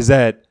is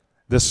that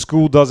the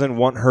school doesn't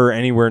want her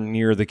anywhere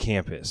near the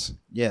campus.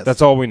 Yes. That's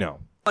all we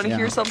know. Want to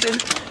hear something?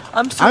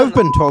 I've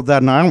been told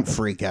that and I don't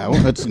freak out.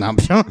 It's not.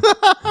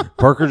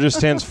 Parker just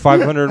stands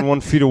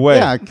 501 feet away.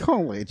 Yeah,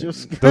 holy,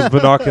 just those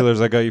binoculars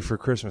I got you for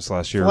Christmas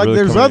last year. Like really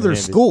there's other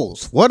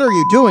schools. What are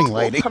you doing,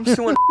 lady? I'm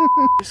suing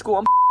school.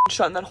 I'm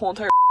shutting that whole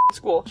entire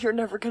school. You're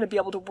never going to be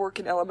able to work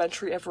in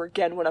elementary ever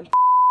again when I'm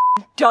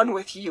done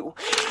with you.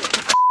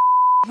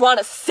 Want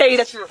to say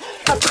that you're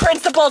a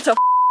principal to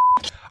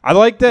I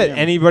like that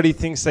anybody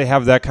thinks they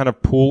have that kind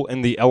of pull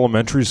in the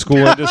elementary school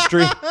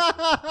industry.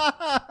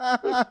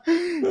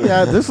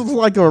 Yeah, this is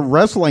like a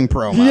wrestling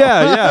promo.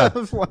 Yeah.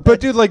 But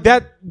dude, like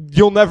that,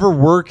 you'll never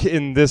work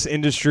in this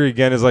industry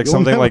again is like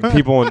something like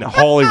people in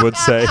Hollywood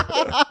say.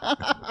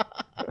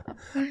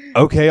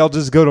 Okay, I'll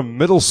just go to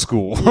middle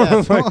school.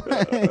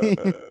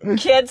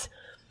 Kids,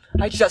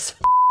 I just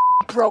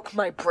broke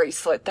my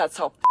bracelet. That's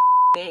how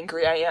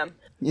angry I am.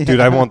 Yeah.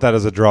 Dude, I want that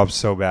as a drop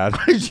so bad.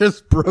 I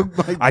just broke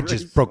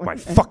my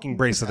fucking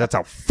bracelet. That's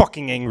how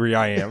fucking angry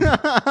I am. Those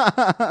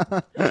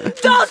are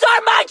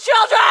my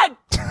children!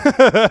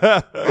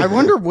 I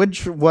wonder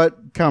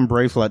what kind of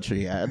bracelet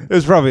she had. It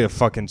was probably a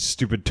fucking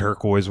stupid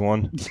turquoise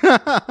one.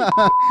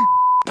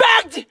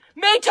 Begged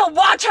me to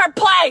watch her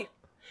play!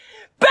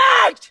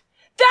 Begged!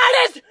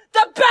 That is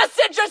the best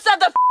interest of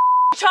the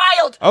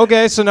child!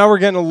 Okay, so now we're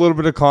getting a little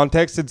bit of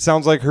context. It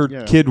sounds like her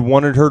kid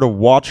wanted her to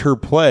watch her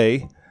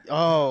play.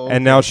 Oh, okay.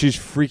 And now she's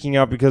freaking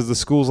out because the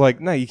school's like,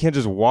 no, you can't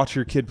just watch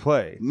your kid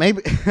play.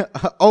 Maybe.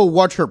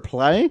 Watch her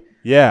play?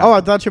 Yeah. Oh,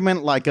 I thought you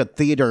meant like a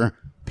theater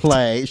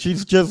play.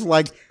 She's just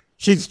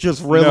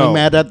really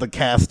mad at the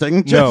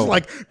casting. Just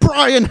like,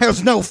 Brian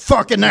has no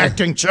fucking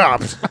acting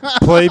chops.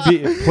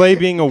 Play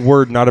being a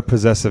word, not a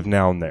possessive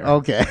noun there.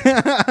 Okay.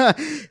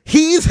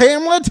 He's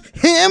Hamlet.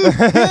 Him.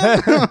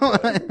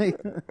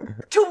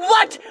 To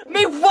let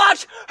me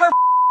watch her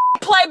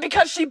play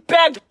because she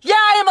begged. Yeah,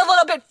 I am a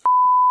little bit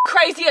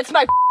crazy. It's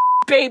my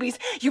babies.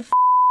 You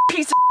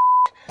piece of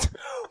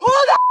who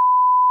the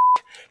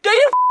do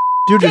you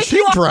Dude, is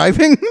she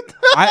driving?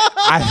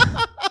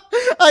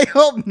 I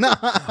hope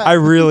not. I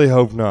really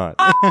hope not.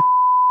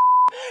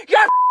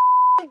 You're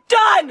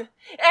done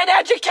in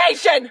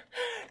education.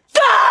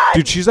 Done!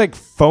 Dude, she's like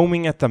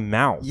foaming at the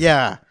mouth.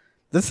 Yeah.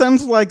 This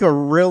sounds like a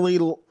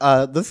hardcore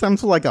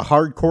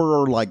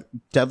or like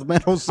death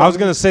metal song. I was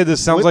going to say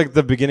this sounds like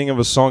the beginning of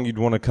a song you'd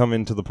want to come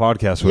into the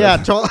podcast with. Yeah,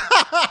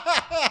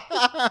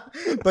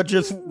 But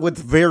just with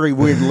very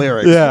weird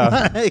lyrics.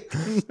 Yeah. Like,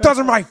 Those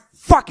are my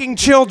fucking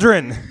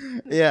children.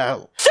 yeah.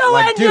 So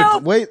Like, and dude, you-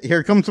 wait,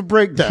 here comes a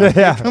breakdown.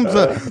 Yeah. Here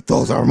comes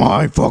those are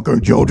my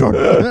fucking children.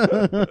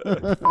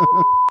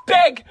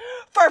 big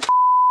for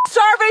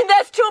serving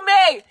this to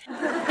me.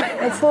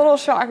 It's a little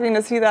shocking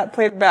to see that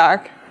played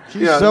back.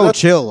 She's so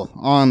chill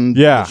on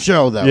Yeah. the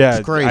show, though. Yeah,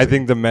 It's crazy. I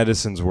think the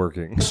medicine's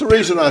working. That's the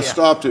reason I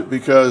stopped it,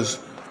 because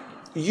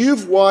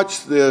you've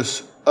watched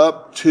this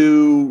up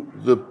to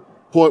the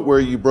point where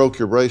you broke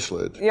your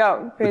bracelet.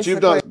 Yeah, But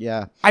you've not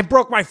Yeah. I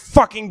broke my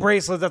fucking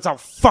bracelet. That's how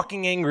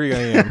fucking angry I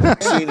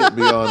am. seen it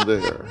beyond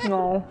there.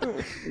 No.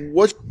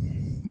 What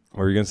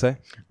What were you gonna say?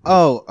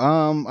 Oh,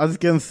 I was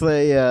gonna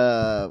say,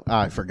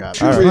 I forgot.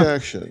 your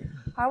reaction?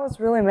 I was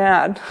really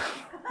mad.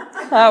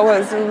 I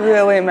was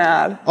really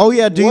mad. Oh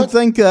yeah, do you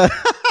think? I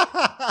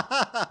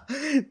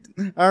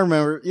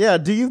remember. Yeah,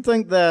 do you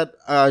think that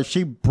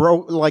she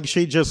broke? Like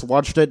she just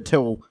watched it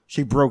till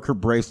she broke her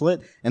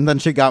bracelet, and then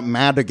she got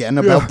mad again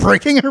about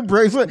breaking her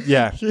bracelet?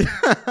 Yeah,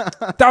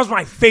 that was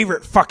my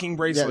favorite fucking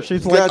bracelet. Yeah,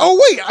 she's like,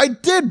 oh wait, I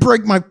did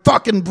break my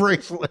fucking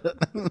bracelet.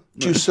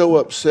 You so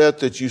upset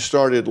that you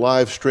started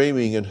live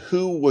streaming, and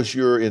who was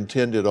your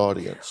intended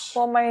audience?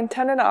 Well, my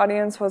intended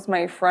audience was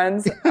my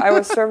friends. I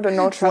was served a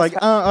no Like,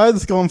 trespass. I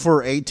was going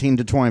for 18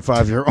 to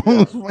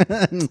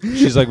 25-year-olds.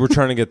 She's like, we're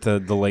trying to get the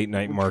late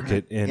night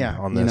market in Yeah,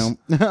 on you this.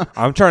 know.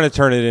 I'm trying to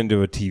turn it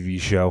into a TV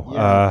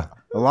show.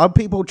 A lot of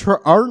people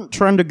aren't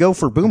trying to go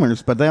for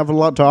boomers, but they have a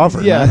lot to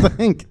offer. Yeah. I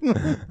think.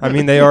 I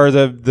mean, they are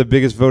the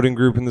biggest voting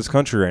group in this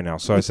country right now.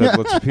 So I said,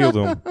 let's appeal to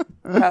them.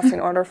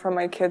 passing order from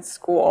my kid's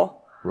school.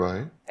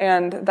 Right.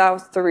 And that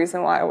was the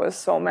reason why I was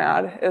so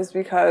mad, is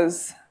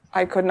because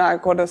I could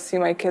not go to see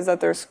my kids at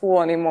their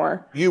school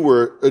anymore. You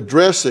were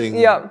addressing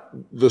Yep.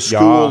 the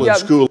school and Yep.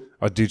 school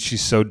Oh, dude,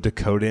 she's so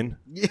Dakotan.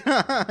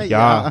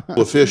 Yeah.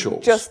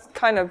 officials Just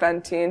kind of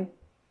venting.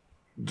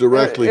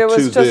 directly It to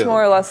was just them.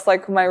 more or less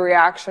like my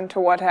reaction to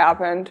what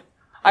happened.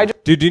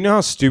 Dude, do you know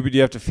how stupid you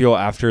have to feel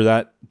after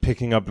that,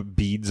 picking up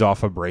beads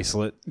off a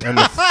bracelet and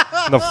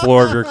the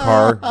floor of your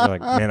car? You're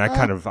like, man, I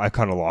kind of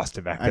lost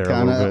it back there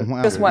a little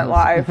bit. Just went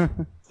live.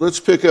 Let's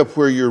pick up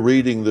where you're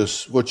reading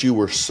this, what you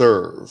were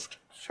served.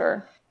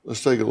 Sure.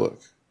 Let's take a look.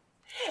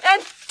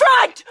 In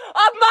front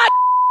of my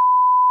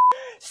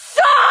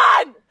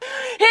son!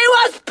 He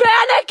was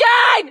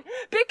panicking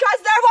because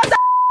there was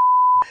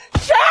a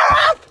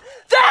sheriff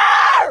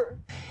there!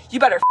 You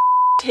better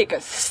take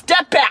a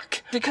step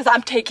back because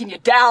I'm taking you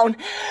down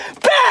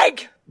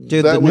big!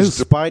 Dude, That the new was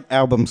the- Spite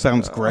album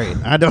sounds great.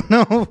 I don't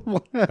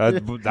know. I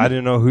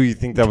didn't know who you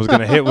think that was going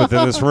to hit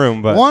within this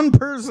room, but One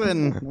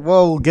person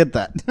will get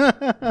that.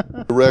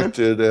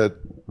 Directed at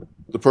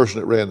the person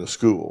that ran the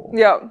school.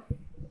 Yep.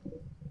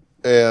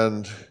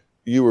 And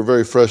you were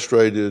very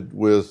frustrated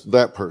with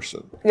that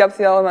person. Yep,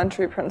 the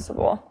elementary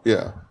principal.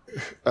 Yeah.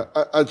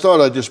 I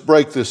thought I'd just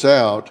break this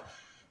out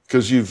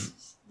because you've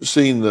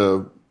seen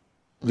the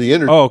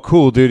interview. oh,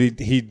 cool, dude.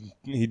 He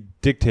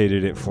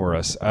dictated it for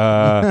us.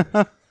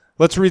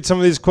 Let's read some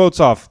of these quotes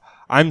off.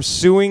 I'm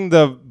suing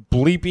the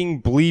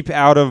bleeping bleep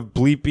out of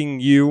bleeping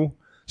you,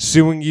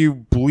 suing you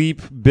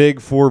bleep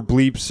big for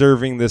bleep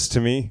serving this to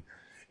me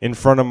in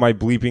front of my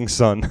bleeping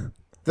son.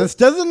 This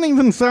doesn't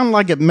even sound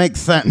like it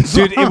makes sense.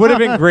 Dude, it would have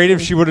been great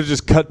if she would have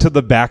just cut to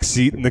the back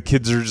seat and the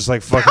kids are just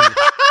like fucking,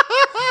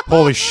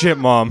 holy shit,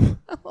 mom.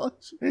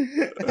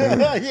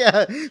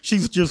 Yeah,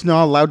 she's just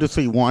not allowed to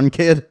see one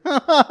kid.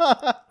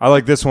 I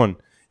like this one.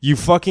 You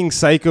fucking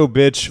psycho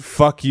bitch.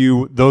 Fuck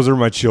you. Those are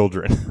my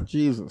children.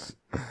 Jesus.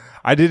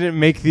 I didn't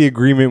make the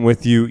agreement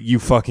with you, you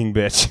fucking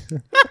bitch.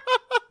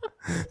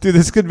 Dude,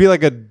 this could be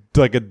like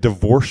a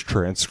divorce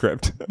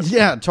transcript.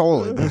 Yeah,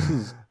 totally. This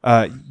is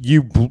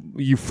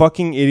You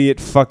fucking idiot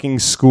fucking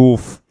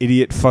school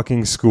idiot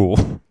fucking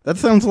school. that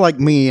sounds like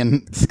me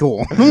in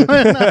school.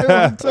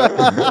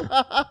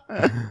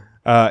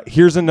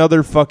 Here's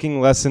another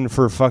fucking lesson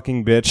for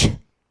fucking bitch.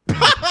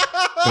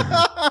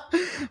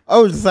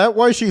 Oh, is that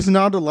why she's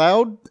not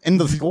allowed in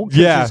the school? 'Cause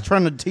Yeah. she's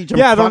trying to teach them.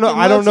 Yeah, I don't know.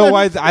 fucking I don't know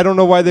why. lessons? I don't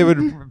know why they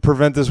would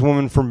prevent this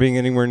woman from being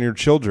anywhere near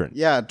children.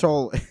 Yeah,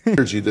 totally.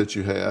 Energy that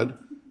you had.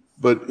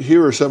 But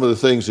here are some of the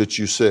things that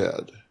you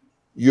said.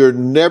 You're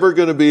never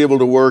going to be able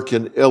to work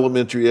in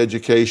elementary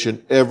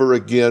education ever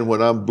again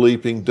when I'm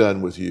bleeping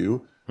done with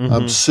you. Mm-hmm.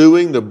 I'm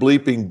suing the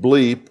bleeping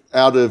bleep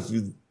out of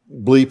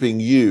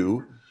bleeping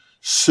you.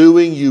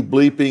 Suing you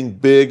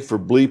bleeping big for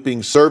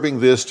bleeping,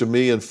 serving this to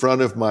me in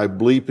front of my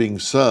bleeping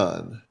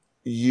son.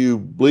 You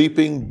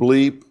bleeping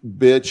bleep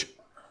bitch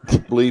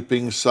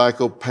bleeping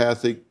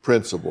psychopathic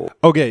principal.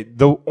 Okay,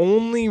 the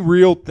only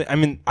real thing. I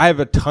mean, I have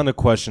a ton of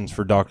questions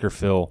for Dr.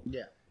 Phil.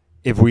 Yeah.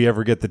 If we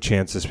ever get the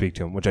chance to speak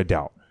to him, which I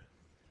doubt.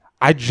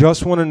 I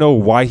just want to know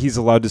why he's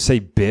allowed to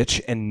say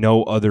bitch and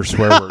no other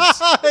swear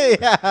words.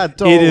 Yeah,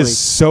 totally. It is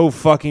so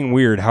fucking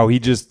weird how he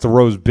just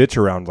throws bitch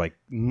around like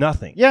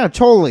nothing. Yeah,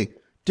 totally.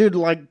 Dude,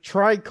 like,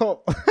 try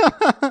call.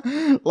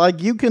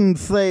 Like, you can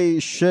say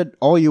shit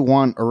all you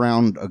want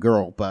around a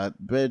girl, but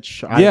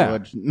bitch, I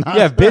would not.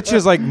 Yeah, bitch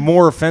is like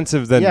more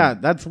offensive than Yeah,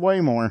 that's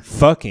way more.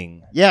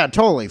 fucking. Yeah,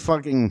 totally.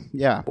 Fucking,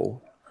 yeah.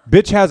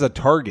 Bitch has a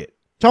target.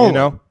 Totally. You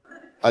know?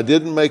 I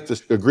didn't make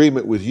this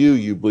agreement with you,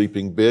 you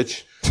bleeping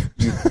bitch.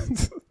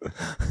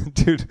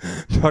 Dude,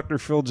 Dr.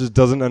 Phil just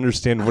doesn't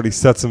understand what he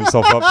sets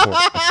himself up for.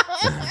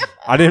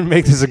 I didn't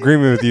make this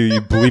agreement with you,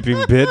 you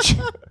bleeping bitch.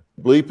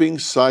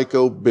 Bleeping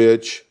psycho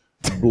bitch.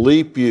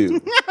 Bleep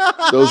you.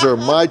 Those are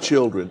my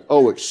children.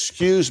 Oh,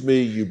 excuse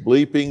me, you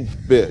bleeping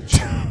bitch.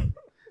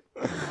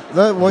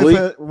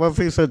 What if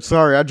he said,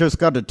 sorry, I just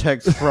got a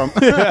text from...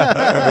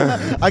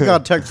 I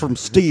got a text from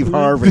Steve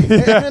Harvey.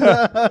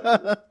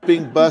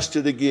 Being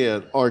busted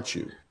again, aren't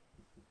you?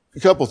 A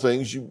couple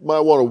things. You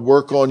might want to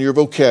work on your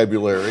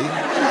vocabulary.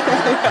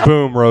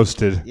 Boom,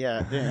 roasted.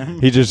 Yeah, damn.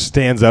 He just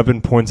stands up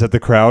and points at the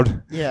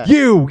crowd. Yeah.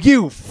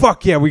 You,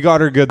 fuck yeah, we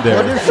got her good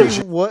there.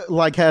 What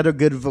if she had a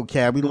good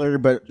vocabulary,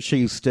 but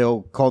she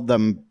still called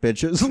them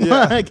bitches?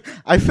 Yeah. Like,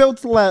 I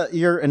felt that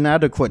your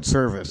inadequate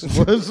service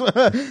was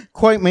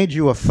quite made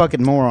you a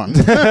fucking moron.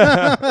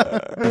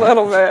 A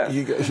little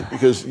bit.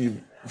 Because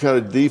you kind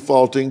of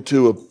defaulting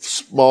to a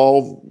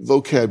small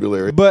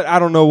vocabulary. But I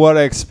don't know what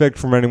I expect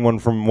from anyone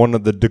from one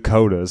of the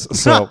Dakotas.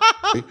 So,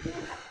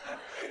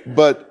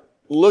 but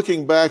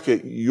looking back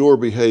at your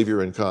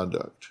behavior and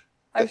conduct,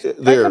 I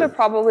could have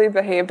probably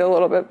behaved a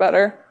little bit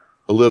better.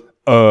 A little.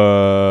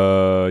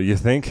 You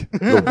think?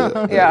 A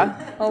little bit.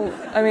 Yeah. Well,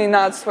 I mean,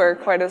 not swear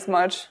quite as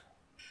much.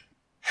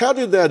 How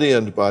did that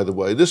end, by the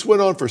way? This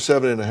went on for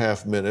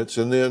 7.5 minutes,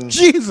 and then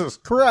Jesus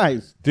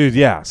Christ, dude.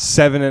 Yeah,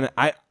 7 and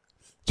I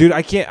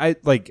can't.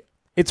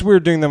 It's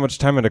weird doing that much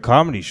time at a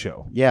comedy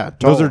show. Yeah,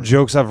 those are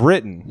jokes I've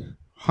written.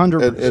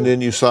 100%. And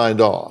then you signed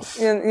off.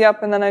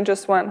 Yep, and then I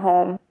just went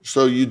home.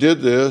 So you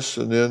did this,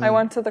 and then I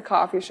went to the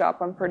coffee shop,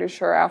 I'm pretty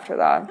sure, after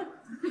that.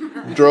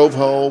 Drove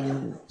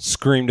home.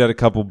 Screamed at a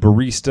couple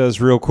baristas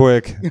real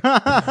quick.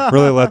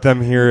 Really let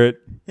them hear it.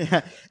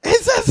 Yeah.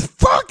 Is this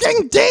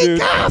fucking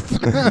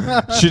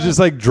decaf? She just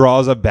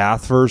draws a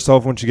bath for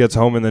herself when she gets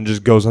home and then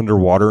just goes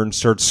underwater and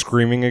starts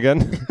screaming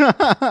again.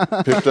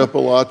 Picked up a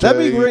latte.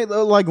 That'd be great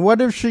though. Like, what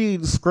if she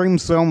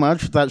screamed so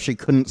much that she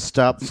couldn't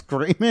stop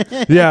screaming?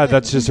 Yeah,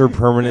 that's just her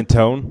permanent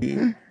tone.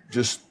 You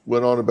just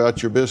went on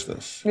about your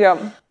business.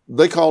 Yeah.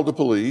 They called the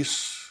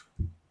police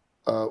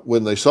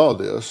when they saw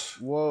this.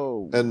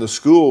 Whoa. And the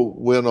school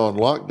went on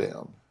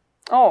lockdown.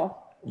 Oh.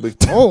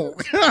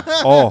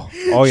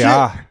 Oh,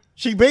 yeah.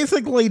 She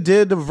basically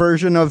did a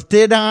version of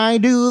 "Did I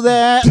do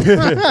that?" Did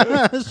it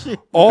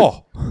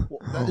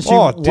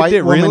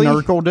really?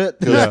 Urkeled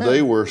it because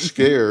they were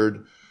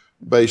scared,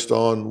 based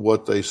on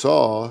what they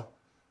saw,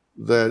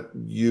 that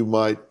you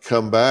might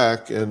come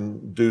back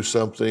and do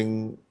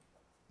something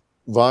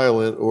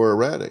violent or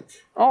erratic.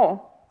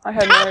 Oh, I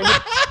had no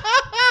idea.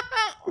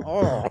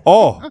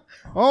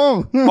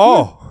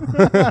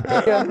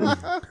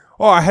 Yeah.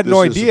 Oh, I had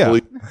no idea.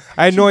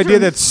 I had no idea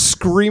that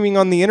screaming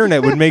on the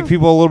internet would make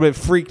people a little bit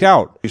freaked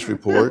out. Police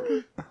report.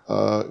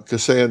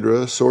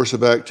 Cassandra, source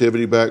of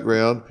activity,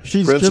 background.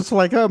 She's just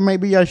like, oh,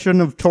 maybe I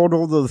shouldn't have told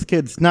all those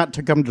kids not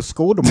to come to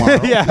school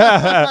tomorrow.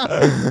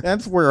 Yeah.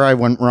 That's where I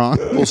went wrong.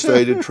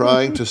 Stated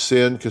trying to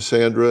send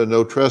Cassandra a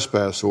no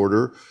trespass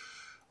order.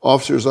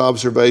 Officer's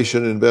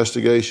observation and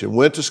investigation.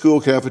 Went to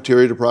school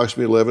cafeteria at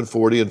approximately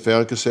 11:40 and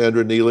found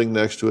Cassandra kneeling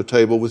next to a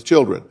table with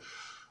children.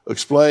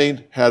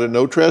 Explained, had a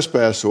no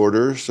trespass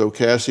order, so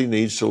Cassie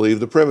needs to leave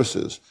the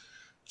premises.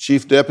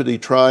 Chief Deputy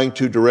trying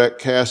to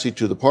direct Cassie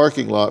to the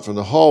parking lot from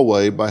the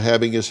hallway by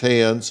having his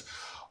hands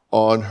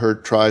on her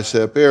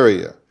tricep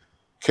area.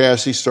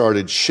 Cassie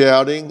started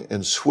shouting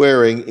and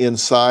swearing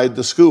inside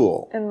the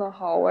school. In the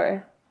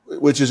hallway.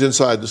 Which is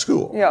inside the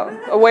school. Yeah,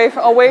 away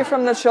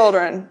from the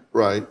children.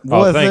 Right.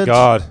 Oh, thank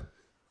God.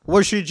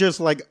 Was she just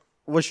like,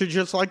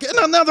 in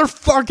another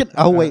fucking...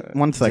 Oh, wait,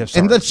 one second. Yeah,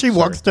 sorry, and then she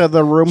walks to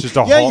the room. Just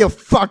a yeah, hall, you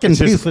fucking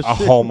piece of a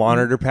shit. hall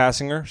monitor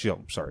passing her. Sorry.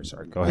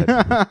 Go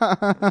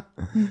ahead.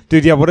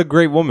 Dude, yeah, what a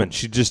great woman.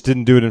 She just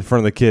didn't do it in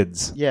front of the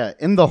kids. Yeah,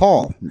 in the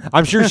hall.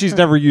 I'm sure she's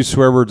never used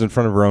swear words in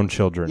front of her own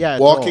children. Yeah,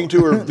 walking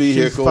to her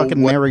vehicle. She's fucking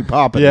Mary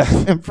Poppins.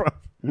 Yeah.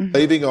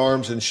 Waving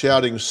arms and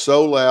shouting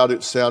so loud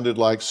it sounded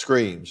like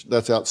screams.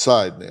 That's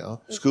outside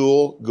now.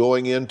 School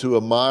going into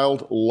a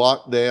mild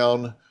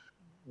lockdown.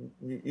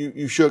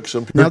 You shook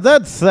some people. Now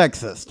that's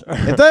sexist.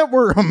 If that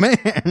were a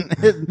man.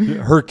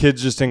 Her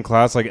kid's just in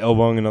class,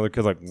 elbowing another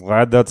kid,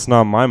 glad that's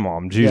not my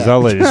mom. Jeez, that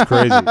lady's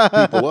crazy.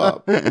 People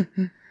up.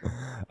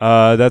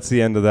 That's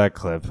the end of that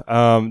clip.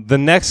 The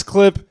next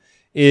clip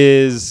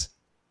is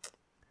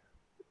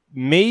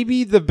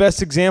maybe the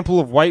best example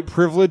of white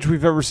privilege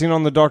we've ever seen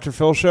on the Dr.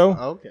 Phil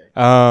show.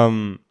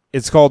 Okay.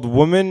 It's called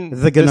Woman.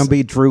 Is it going to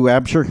be Drew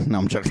Absher? No,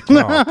 I'm joking.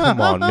 Oh,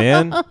 come on,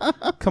 man.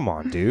 Come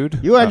on, dude.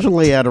 You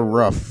actually had a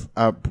rough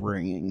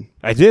upbringing.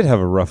 I did have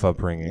a rough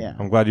upbringing. Yeah.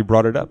 I'm glad you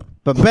brought it up.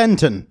 But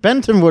Benton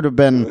would have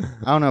been,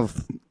 I don't know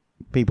if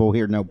people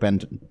here know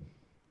Benton.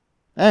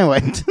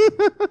 Anyway.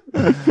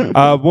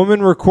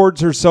 Woman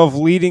records herself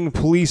leading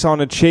police on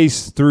a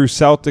chase through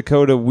South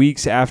Dakota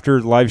weeks after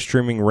live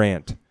streaming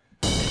rant.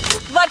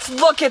 Let's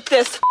look at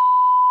this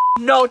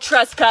no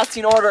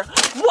trespassing order.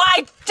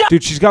 Why?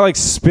 Dude, she's got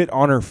spit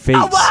on her face.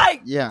 Why?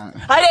 Yeah.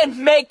 I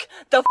didn't make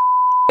the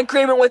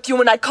agreement with you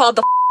when I called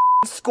the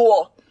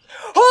school.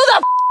 Who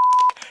the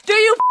do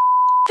you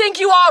think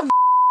you are,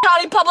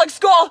 County Public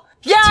School?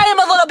 Yeah, I am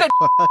a little bit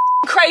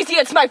crazy.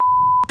 It's my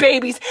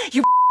babies,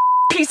 you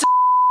piece of.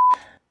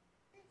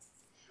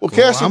 Well,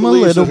 Cassie I'm a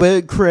believes little that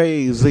bit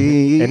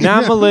crazy. And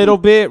I'm a little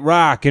bit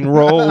rock and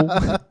roll.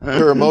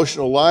 her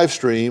emotional live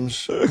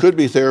streams could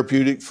be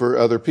therapeutic for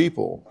other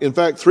people. In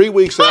fact, 3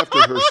 weeks after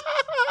her...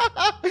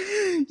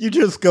 You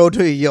just go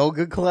to a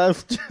yoga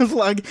class, just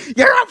like,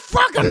 you're a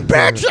fucking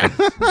bitch.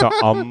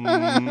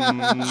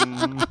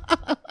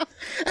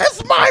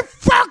 It's my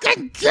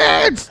fucking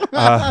kids.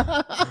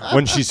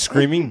 When she's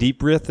screaming, deep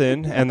breath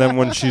in, and then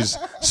when she's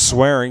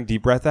swearing,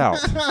 deep breath out.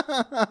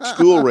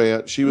 school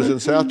rant, she was in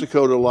South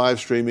Dakota live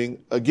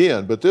streaming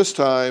again, but this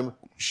time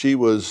she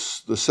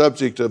was the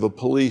subject of a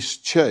police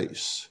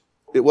chase.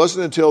 It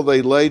wasn't until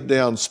they laid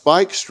down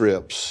spike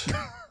strips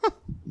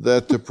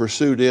that the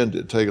pursuit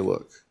ended. Take a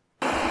look.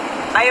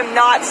 I am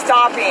not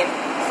stopping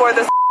for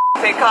this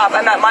fake cop.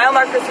 I'm at mile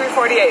marker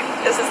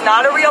 348. This is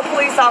not a real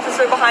police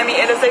officer behind me.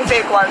 It is a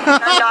fake one.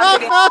 I'm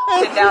not getting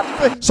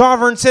kidnapped.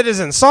 Sovereign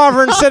citizen,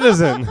 sovereign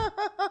citizen.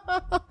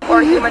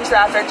 Or human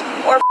trafficked.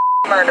 Or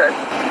murdered.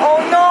 Oh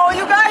no,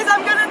 you guys,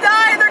 I'm gonna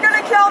die. They're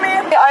gonna kill me.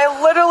 I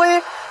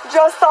literally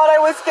just thought I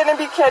was gonna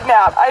be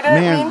kidnapped. I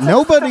didn't mean to.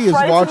 Nobody is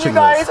watching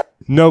this.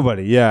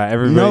 Nobody, yeah,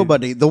 everybody.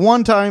 Nobody. The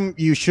one time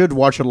you should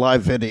watch a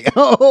live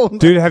video.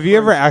 Dude, have you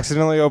ever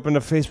accidentally opened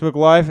a Facebook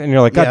Live and you're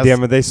like, God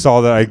damn it, they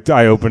saw that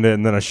I opened it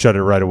and then I shut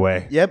it right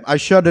away? Yep, I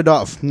shut it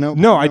off.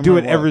 No, I do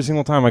it every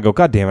single time. I go,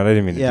 God damn it, I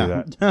didn't mean to do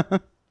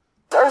that.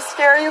 Or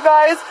scare you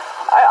guys.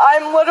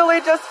 I'm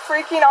literally just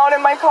freaking out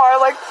in my car.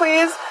 Like,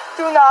 please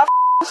do not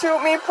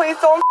shoot me. Please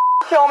don't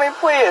kill me,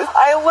 please.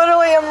 I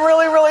literally am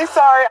really, really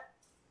sorry.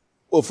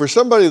 Well, for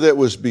somebody that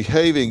was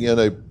behaving in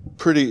a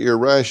pretty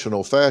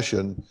irrational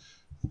fashion,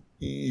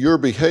 your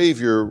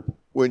behavior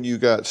when you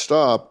got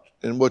stopped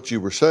and what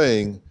you were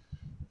saying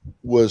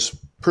was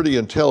pretty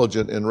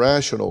intelligent and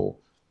rational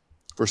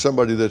for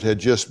somebody that had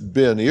just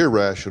been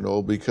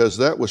irrational, because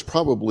that was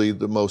probably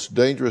the most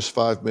dangerous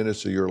 5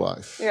 minutes of your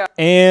life. Yeah.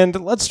 And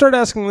let's start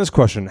asking this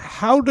question.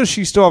 How does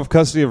she still have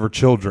custody of her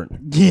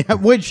children? Yeah,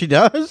 wait, she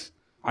does?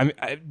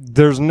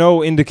 There's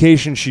no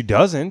indication she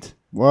doesn't.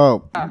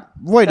 Whoa.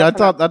 Wait, definitely. I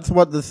thought that's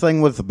what this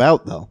thing was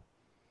about, though.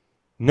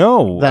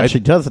 No. That she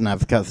doesn't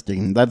have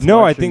custody. That's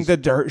no, I think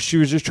that she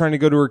was just trying to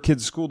go to her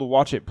kid's school to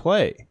watch it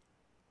play.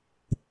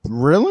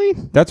 Really?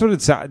 That's what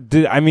it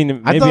sounded. I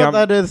mean, maybe I thought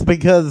that is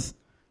because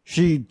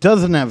she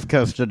doesn't have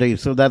custody,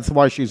 so that's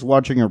why she's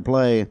watching her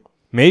play.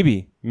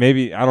 Maybe.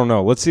 I don't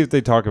know. Let's see if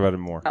they talk about it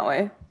more. That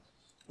way.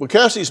 Well,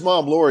 Cassie's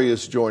mom, Lori,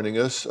 is joining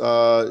us.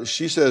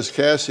 She says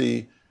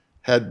Cassie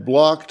had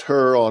blocked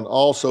her on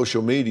all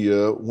social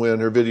media when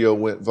her video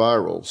went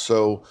viral.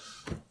 So,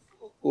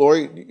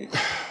 Lori,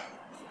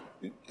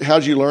 how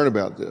did you learn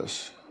about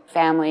this?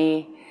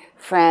 Family,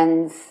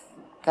 friends,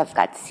 I've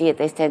got to see it.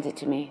 They sent it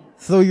to me.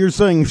 So you're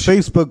saying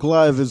Facebook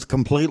Live is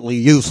completely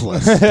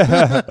useless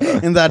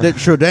and that it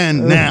should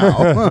end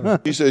now.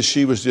 She says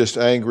she was just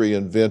angry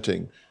and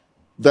venting.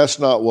 That's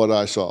not what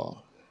I saw.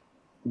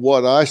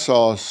 What I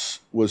saw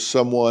was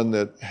someone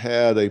that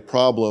had a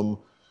problem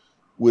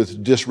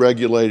with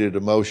dysregulated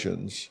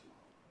emotions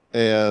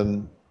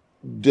and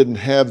didn't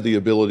have the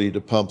ability to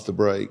pump the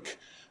brake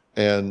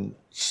and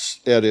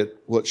edit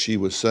what she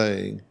was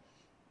saying,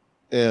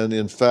 and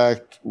in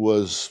fact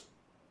was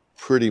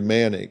pretty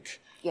manic.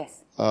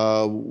 Yes.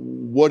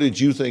 What did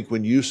you think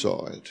when you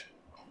saw it?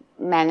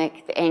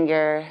 Manic, the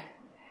anger,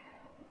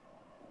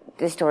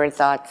 distorted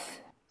thoughts.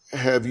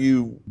 Have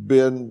you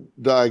been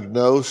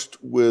diagnosed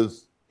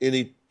with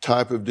any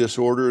type of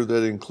disorder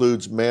that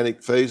includes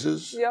manic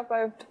phases? Yep,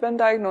 I've been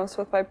diagnosed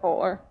with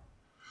bipolar.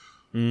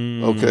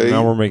 Okay.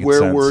 Now we're making Where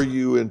sense. were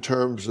you in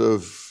terms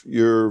of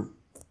your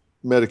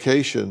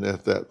medication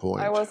at that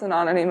point? I wasn't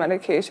on any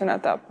medication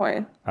at that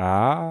point.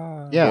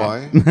 Ah. Yeah.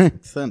 Why?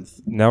 Makes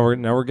sense. Now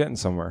we're getting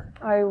somewhere.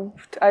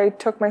 I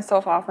took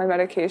myself off my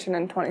medication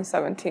in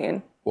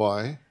 2017.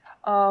 Why?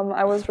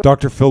 I was.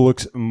 Dr. Phil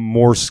looks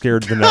more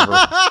scared than ever.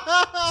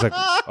 He's like,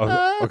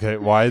 okay,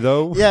 why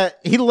though? Yeah,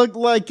 he looked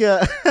like...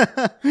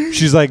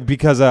 She's like,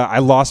 because I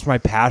lost my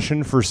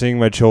passion for seeing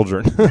my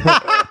children.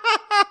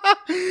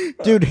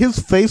 Dude, his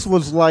face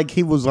was like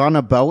he was on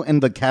a boat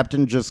and the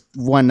captain just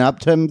went up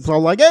to him. So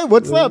like, hey,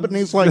 what's up? And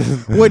he's like,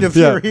 wait, if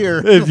you're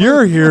here. If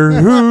you're here,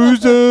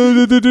 who's...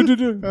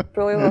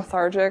 really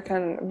lethargic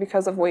and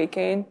because of weight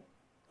gain.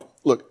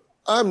 Look,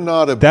 I'm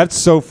not a... That's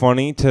so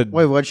funny to...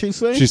 Wait, what'd she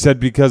say? She said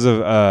because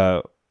of...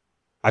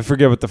 I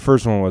forget what the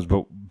first one was,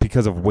 but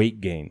because of weight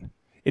gain.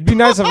 It'd be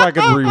nice if I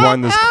could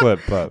rewind this clip,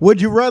 but...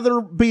 Would you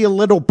rather be a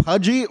little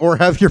pudgy or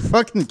have your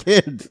fucking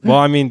kids? Well,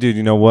 I mean, dude,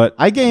 you know what?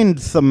 I gained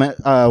some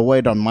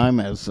weight on my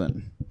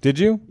medicine. Did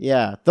you?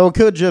 Yeah, though it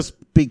could just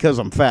because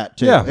I'm fat,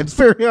 too. Yeah. It's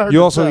very hard You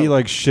to also tell. eat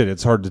like shit.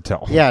 It's hard to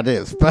tell. Yeah, it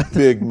is. But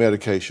big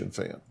medication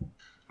fan.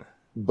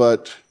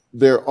 But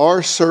there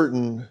are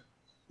certain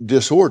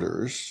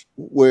disorders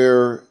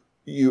where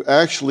you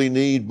actually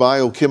need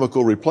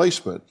biochemical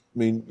replacement. I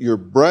mean, your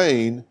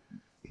brain,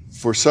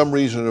 for some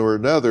reason or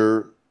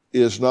another,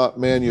 is not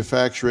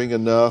manufacturing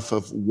enough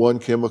of one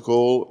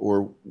chemical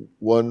or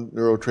one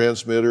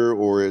neurotransmitter,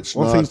 or it's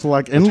Well, not. things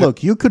like, and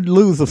look, you could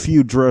lose a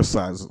few dress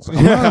sizes.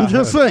 I'm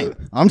just saying.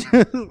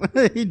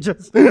 He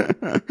just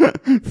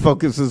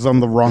focuses on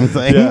the wrong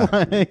thing. Yeah.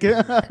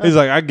 He's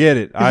like, I get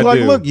it. I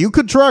do. Look, you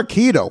could try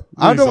keto.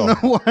 I don't know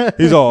what.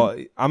 He's all,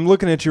 I'm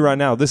looking at you right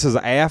now. This is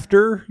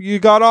after you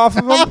got off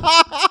of him?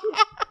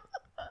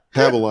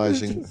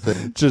 Metabolizing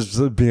things.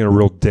 Just being a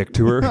real dick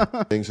to her.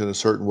 Things in a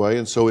certain way,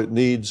 and so it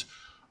needs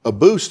a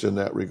boost in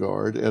that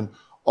regard, and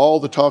all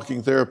the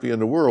talking therapy in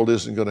the world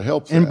isn't going to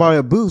help that. And by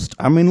a boost,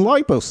 I mean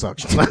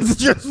liposuction. That's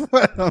just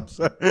what I'm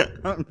saying.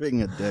 I'm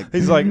being a dick.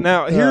 He's like,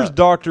 now, here's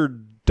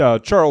Dr.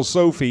 Charles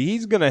Sophie.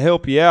 He's going to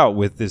help you out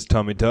with this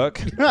tummy tuck.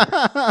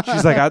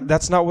 She's like,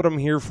 that's not what I'm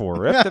here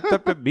for.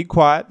 Be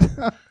quiet.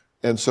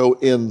 And so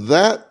in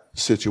that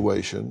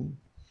situation,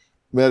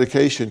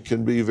 medication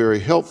can be very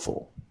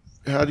helpful.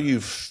 How do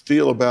you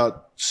feel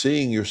about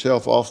seeing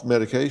yourself off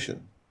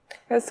medication?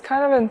 It's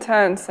kind of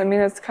intense. I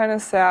mean, it's kind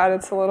of sad.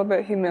 It's a little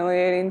bit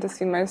humiliating to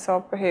see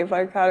myself behave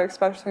like that,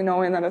 especially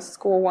knowing that a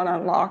school went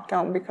on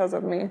lockdown because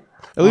of me.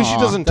 At least she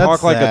doesn't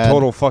talk like a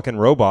total fucking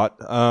robot.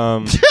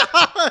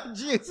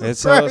 It's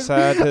so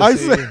sad to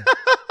see.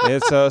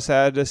 It's so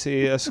sad to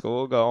see a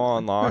school go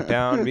on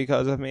lockdown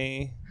because of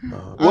me.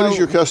 What is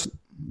your custom?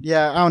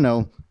 Yeah, I don't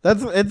know.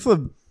 It's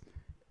a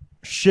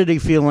shitty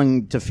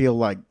feeling to feel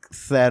like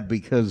sad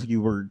because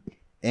you were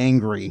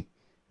angry,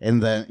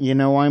 and then you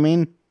know what I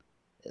mean.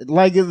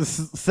 Like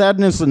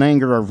sadness and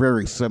anger are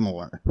very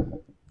similar.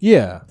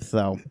 Yeah.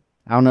 So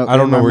I don't know. I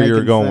don't know where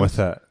you're going with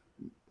that.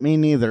 Me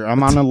neither.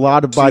 I'm on a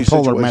lot of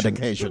bipolar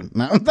medication.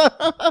 No.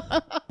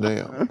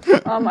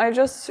 I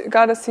just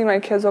got to see my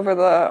kids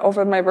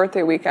over my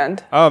birthday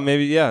weekend. Oh,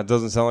 maybe, yeah. It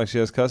doesn't sound like she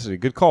has custody.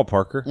 Good call,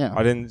 Parker. Yeah.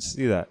 I didn't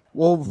see that.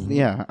 Well,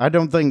 yeah. I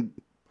don't think.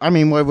 I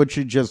mean, why would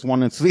she just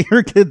want to see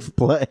her kids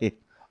play?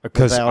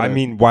 Because, I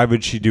mean, why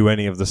would she do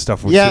any of the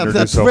stuff we've seen her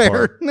do so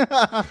fair.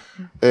 far?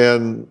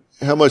 And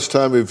how much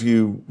time have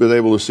you been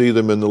able to see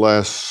them in the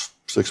last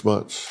 6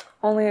 months?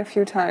 Only a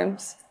few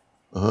times.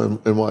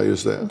 And why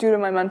is that? Due to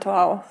my mental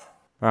health.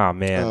 Oh,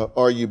 man.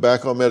 Are you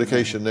back on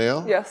medication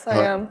now? Yes,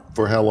 I am.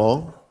 For how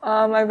long?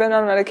 I've been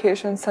on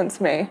medication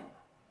since May.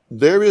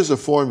 There is a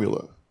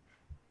formula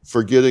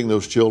for getting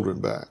those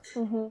children back.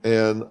 Mm-hmm.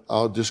 And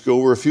I'll just go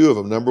over a few of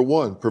them. Number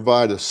one,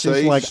 provide a safe,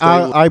 She's like,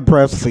 stable... I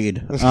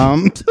breastfeed.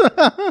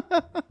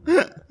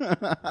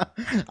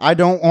 I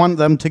don't want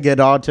them to get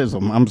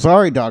autism. I'm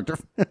sorry, doctor.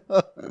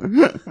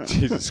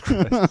 Jesus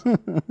Christ.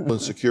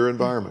 and secure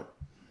environment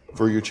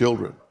for your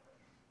children.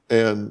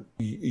 And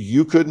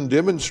you couldn't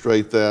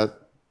demonstrate that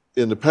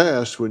in the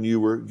past when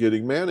you were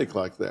getting manic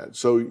like that.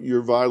 So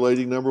you're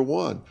violating number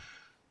one.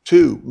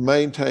 2,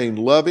 maintain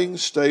loving,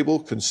 stable,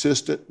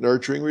 consistent,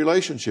 nurturing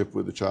relationship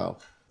with the child.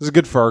 This is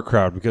good for our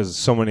crowd because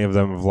so many of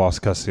them have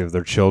lost custody of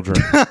their children.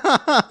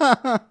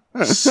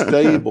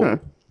 Stable,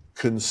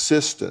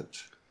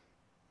 consistent.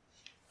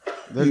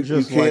 They're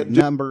just like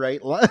number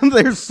 8.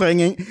 They're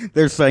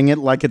saying it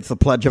like it's the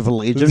Pledge of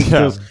Allegiance. Yeah.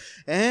 Just,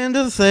 and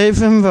a safe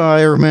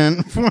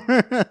environment.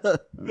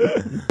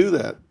 Do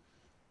that.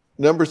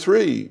 Number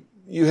 3,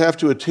 you have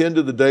to attend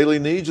to the daily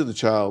needs of the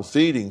child,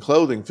 feeding,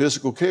 clothing,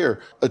 physical care,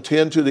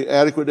 attend to the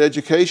adequate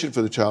education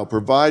for the child,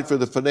 provide for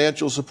the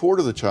financial support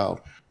of the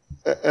child.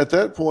 At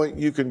that point,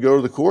 you can go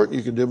to the court and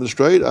you can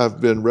demonstrate,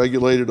 I've been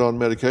regulated on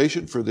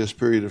medication for this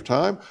period of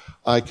time.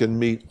 I can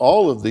meet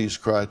all of these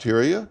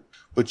criteria,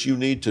 but you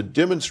need to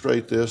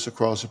demonstrate this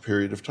across a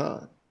period of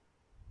time.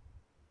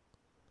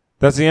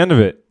 That's the end of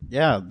it.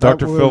 Yeah.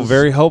 Dr. Phil,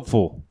 very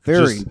helpful.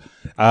 Very. Just,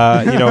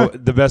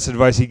 the best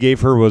advice he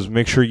gave her was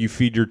make sure you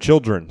feed your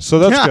children. So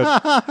that's good.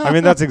 I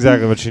mean, that's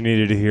exactly what she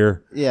needed to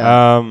hear.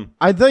 Yeah.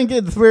 I think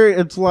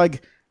it's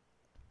like,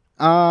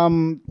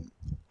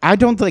 I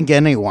don't think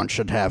anyone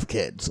should have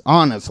kids,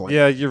 honestly.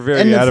 Yeah, you're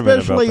very and adamant about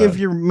especially that. if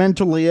you're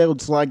mentally ill,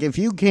 it's like if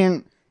you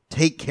can't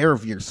take care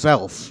of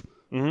yourself.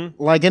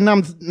 Mm-hmm. Like, and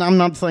I'm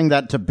not saying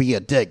that to be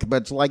a dick,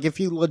 but it's like if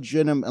you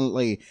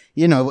legitimately,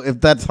 if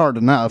that's hard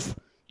enough,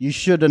 you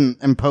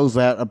shouldn't impose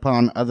that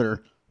upon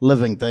other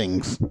living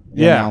things.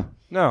 You know?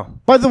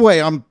 No. By the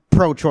way, I'm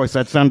pro-choice.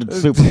 That sounded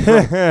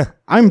super.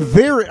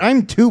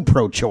 I'm too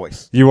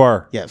pro-choice. You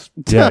are. Yes.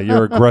 Yeah,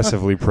 you're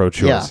aggressively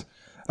pro-choice.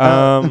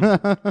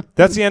 Yeah.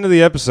 That's the end of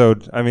the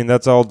episode. I mean,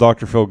 that's all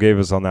Dr. Phil gave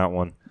us on that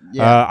one.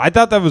 Yeah. I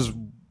thought it's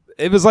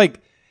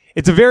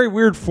a very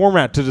weird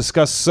format to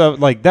discuss.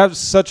 That's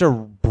such a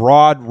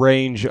broad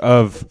range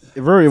of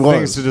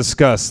things to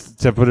discuss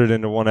to put it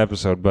into one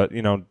episode. But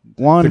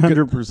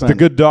 100%. The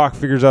good doc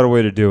figures out a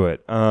way to do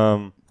it.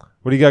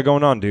 What do you got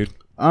going on, dude?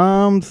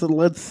 So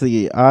let's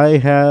see. I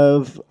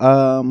have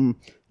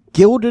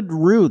Gilded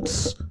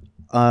Roots,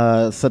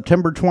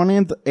 September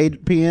 20th,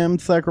 8 p.m.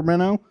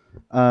 Sacramento.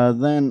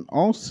 Then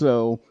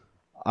also,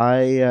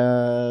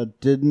 I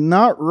did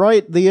not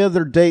write the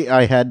other date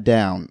I had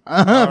down.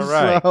 All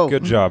right.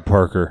 Good job,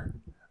 Parker.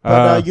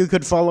 But you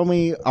could follow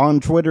me on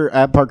Twitter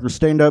at Parker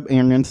Standup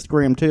and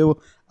Instagram too.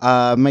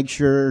 Make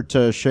sure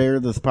to share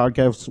this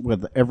podcast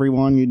with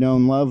everyone you know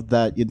and love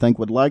that you think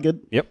would like it.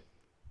 Yep.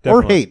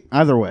 Or hate,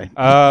 either way.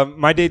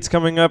 My date's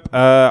coming up.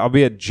 I'll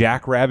be at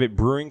Jack Rabbit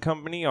Brewing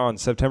Company on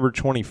September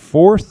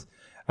 24th.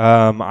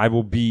 I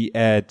will be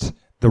at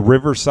the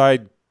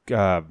Riverside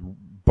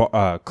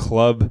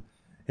Club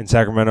in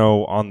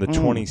Sacramento on the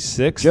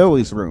 26th.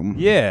 Joey's room.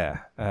 Yeah,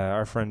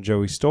 our friend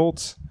Joey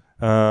Stoltz.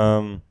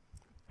 And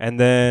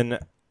then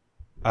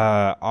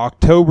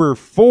October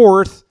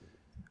 4th,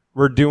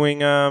 we're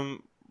doing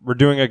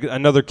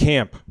another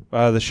camp.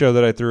 The show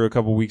that I threw a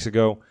couple weeks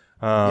ago.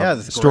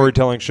 That's great.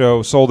 Storytelling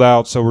show, sold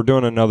out, so we're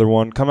doing another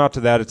one. Come out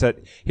to that. It's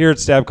here at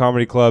Stab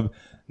Comedy Club,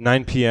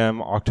 9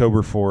 p.m.,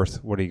 October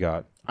 4th. What do you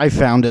got? I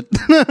found it.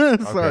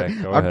 Sorry.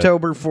 Okay, go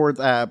October 4th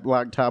at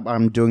Blacktop,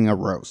 I'm doing a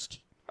roast.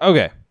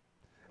 Okay.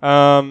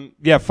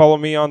 Follow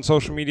me on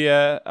social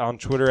media, on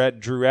Twitter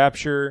at Drew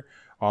Apsher,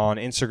 on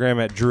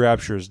Instagram at Drew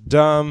Apsher's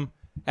Dumb.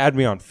 Add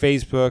me on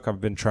Facebook. I've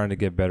been trying to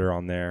get better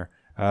on there.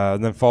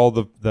 And then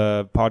follow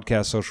the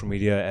podcast social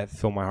media at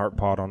Fill My Heart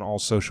Pod on all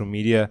social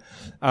media.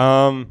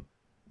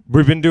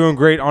 We've been doing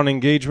great on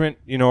engagement.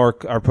 You know,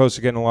 our posts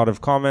are getting a lot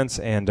of comments,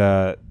 and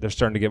they're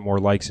starting to get more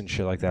likes and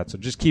shit like that. So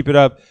just keep it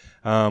up.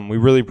 We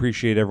really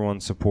appreciate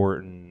everyone's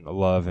support and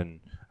love, and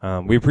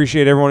we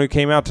appreciate everyone who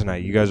came out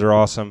tonight. You guys are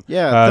awesome.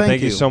 Yeah,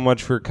 thank you so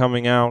much for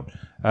coming out.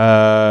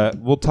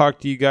 We'll talk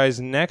to you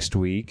guys next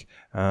week.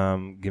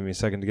 Give me a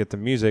second to get the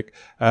music.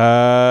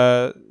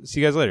 See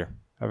you guys later.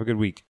 Have a good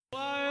week.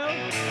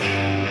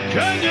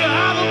 Can you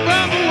have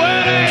a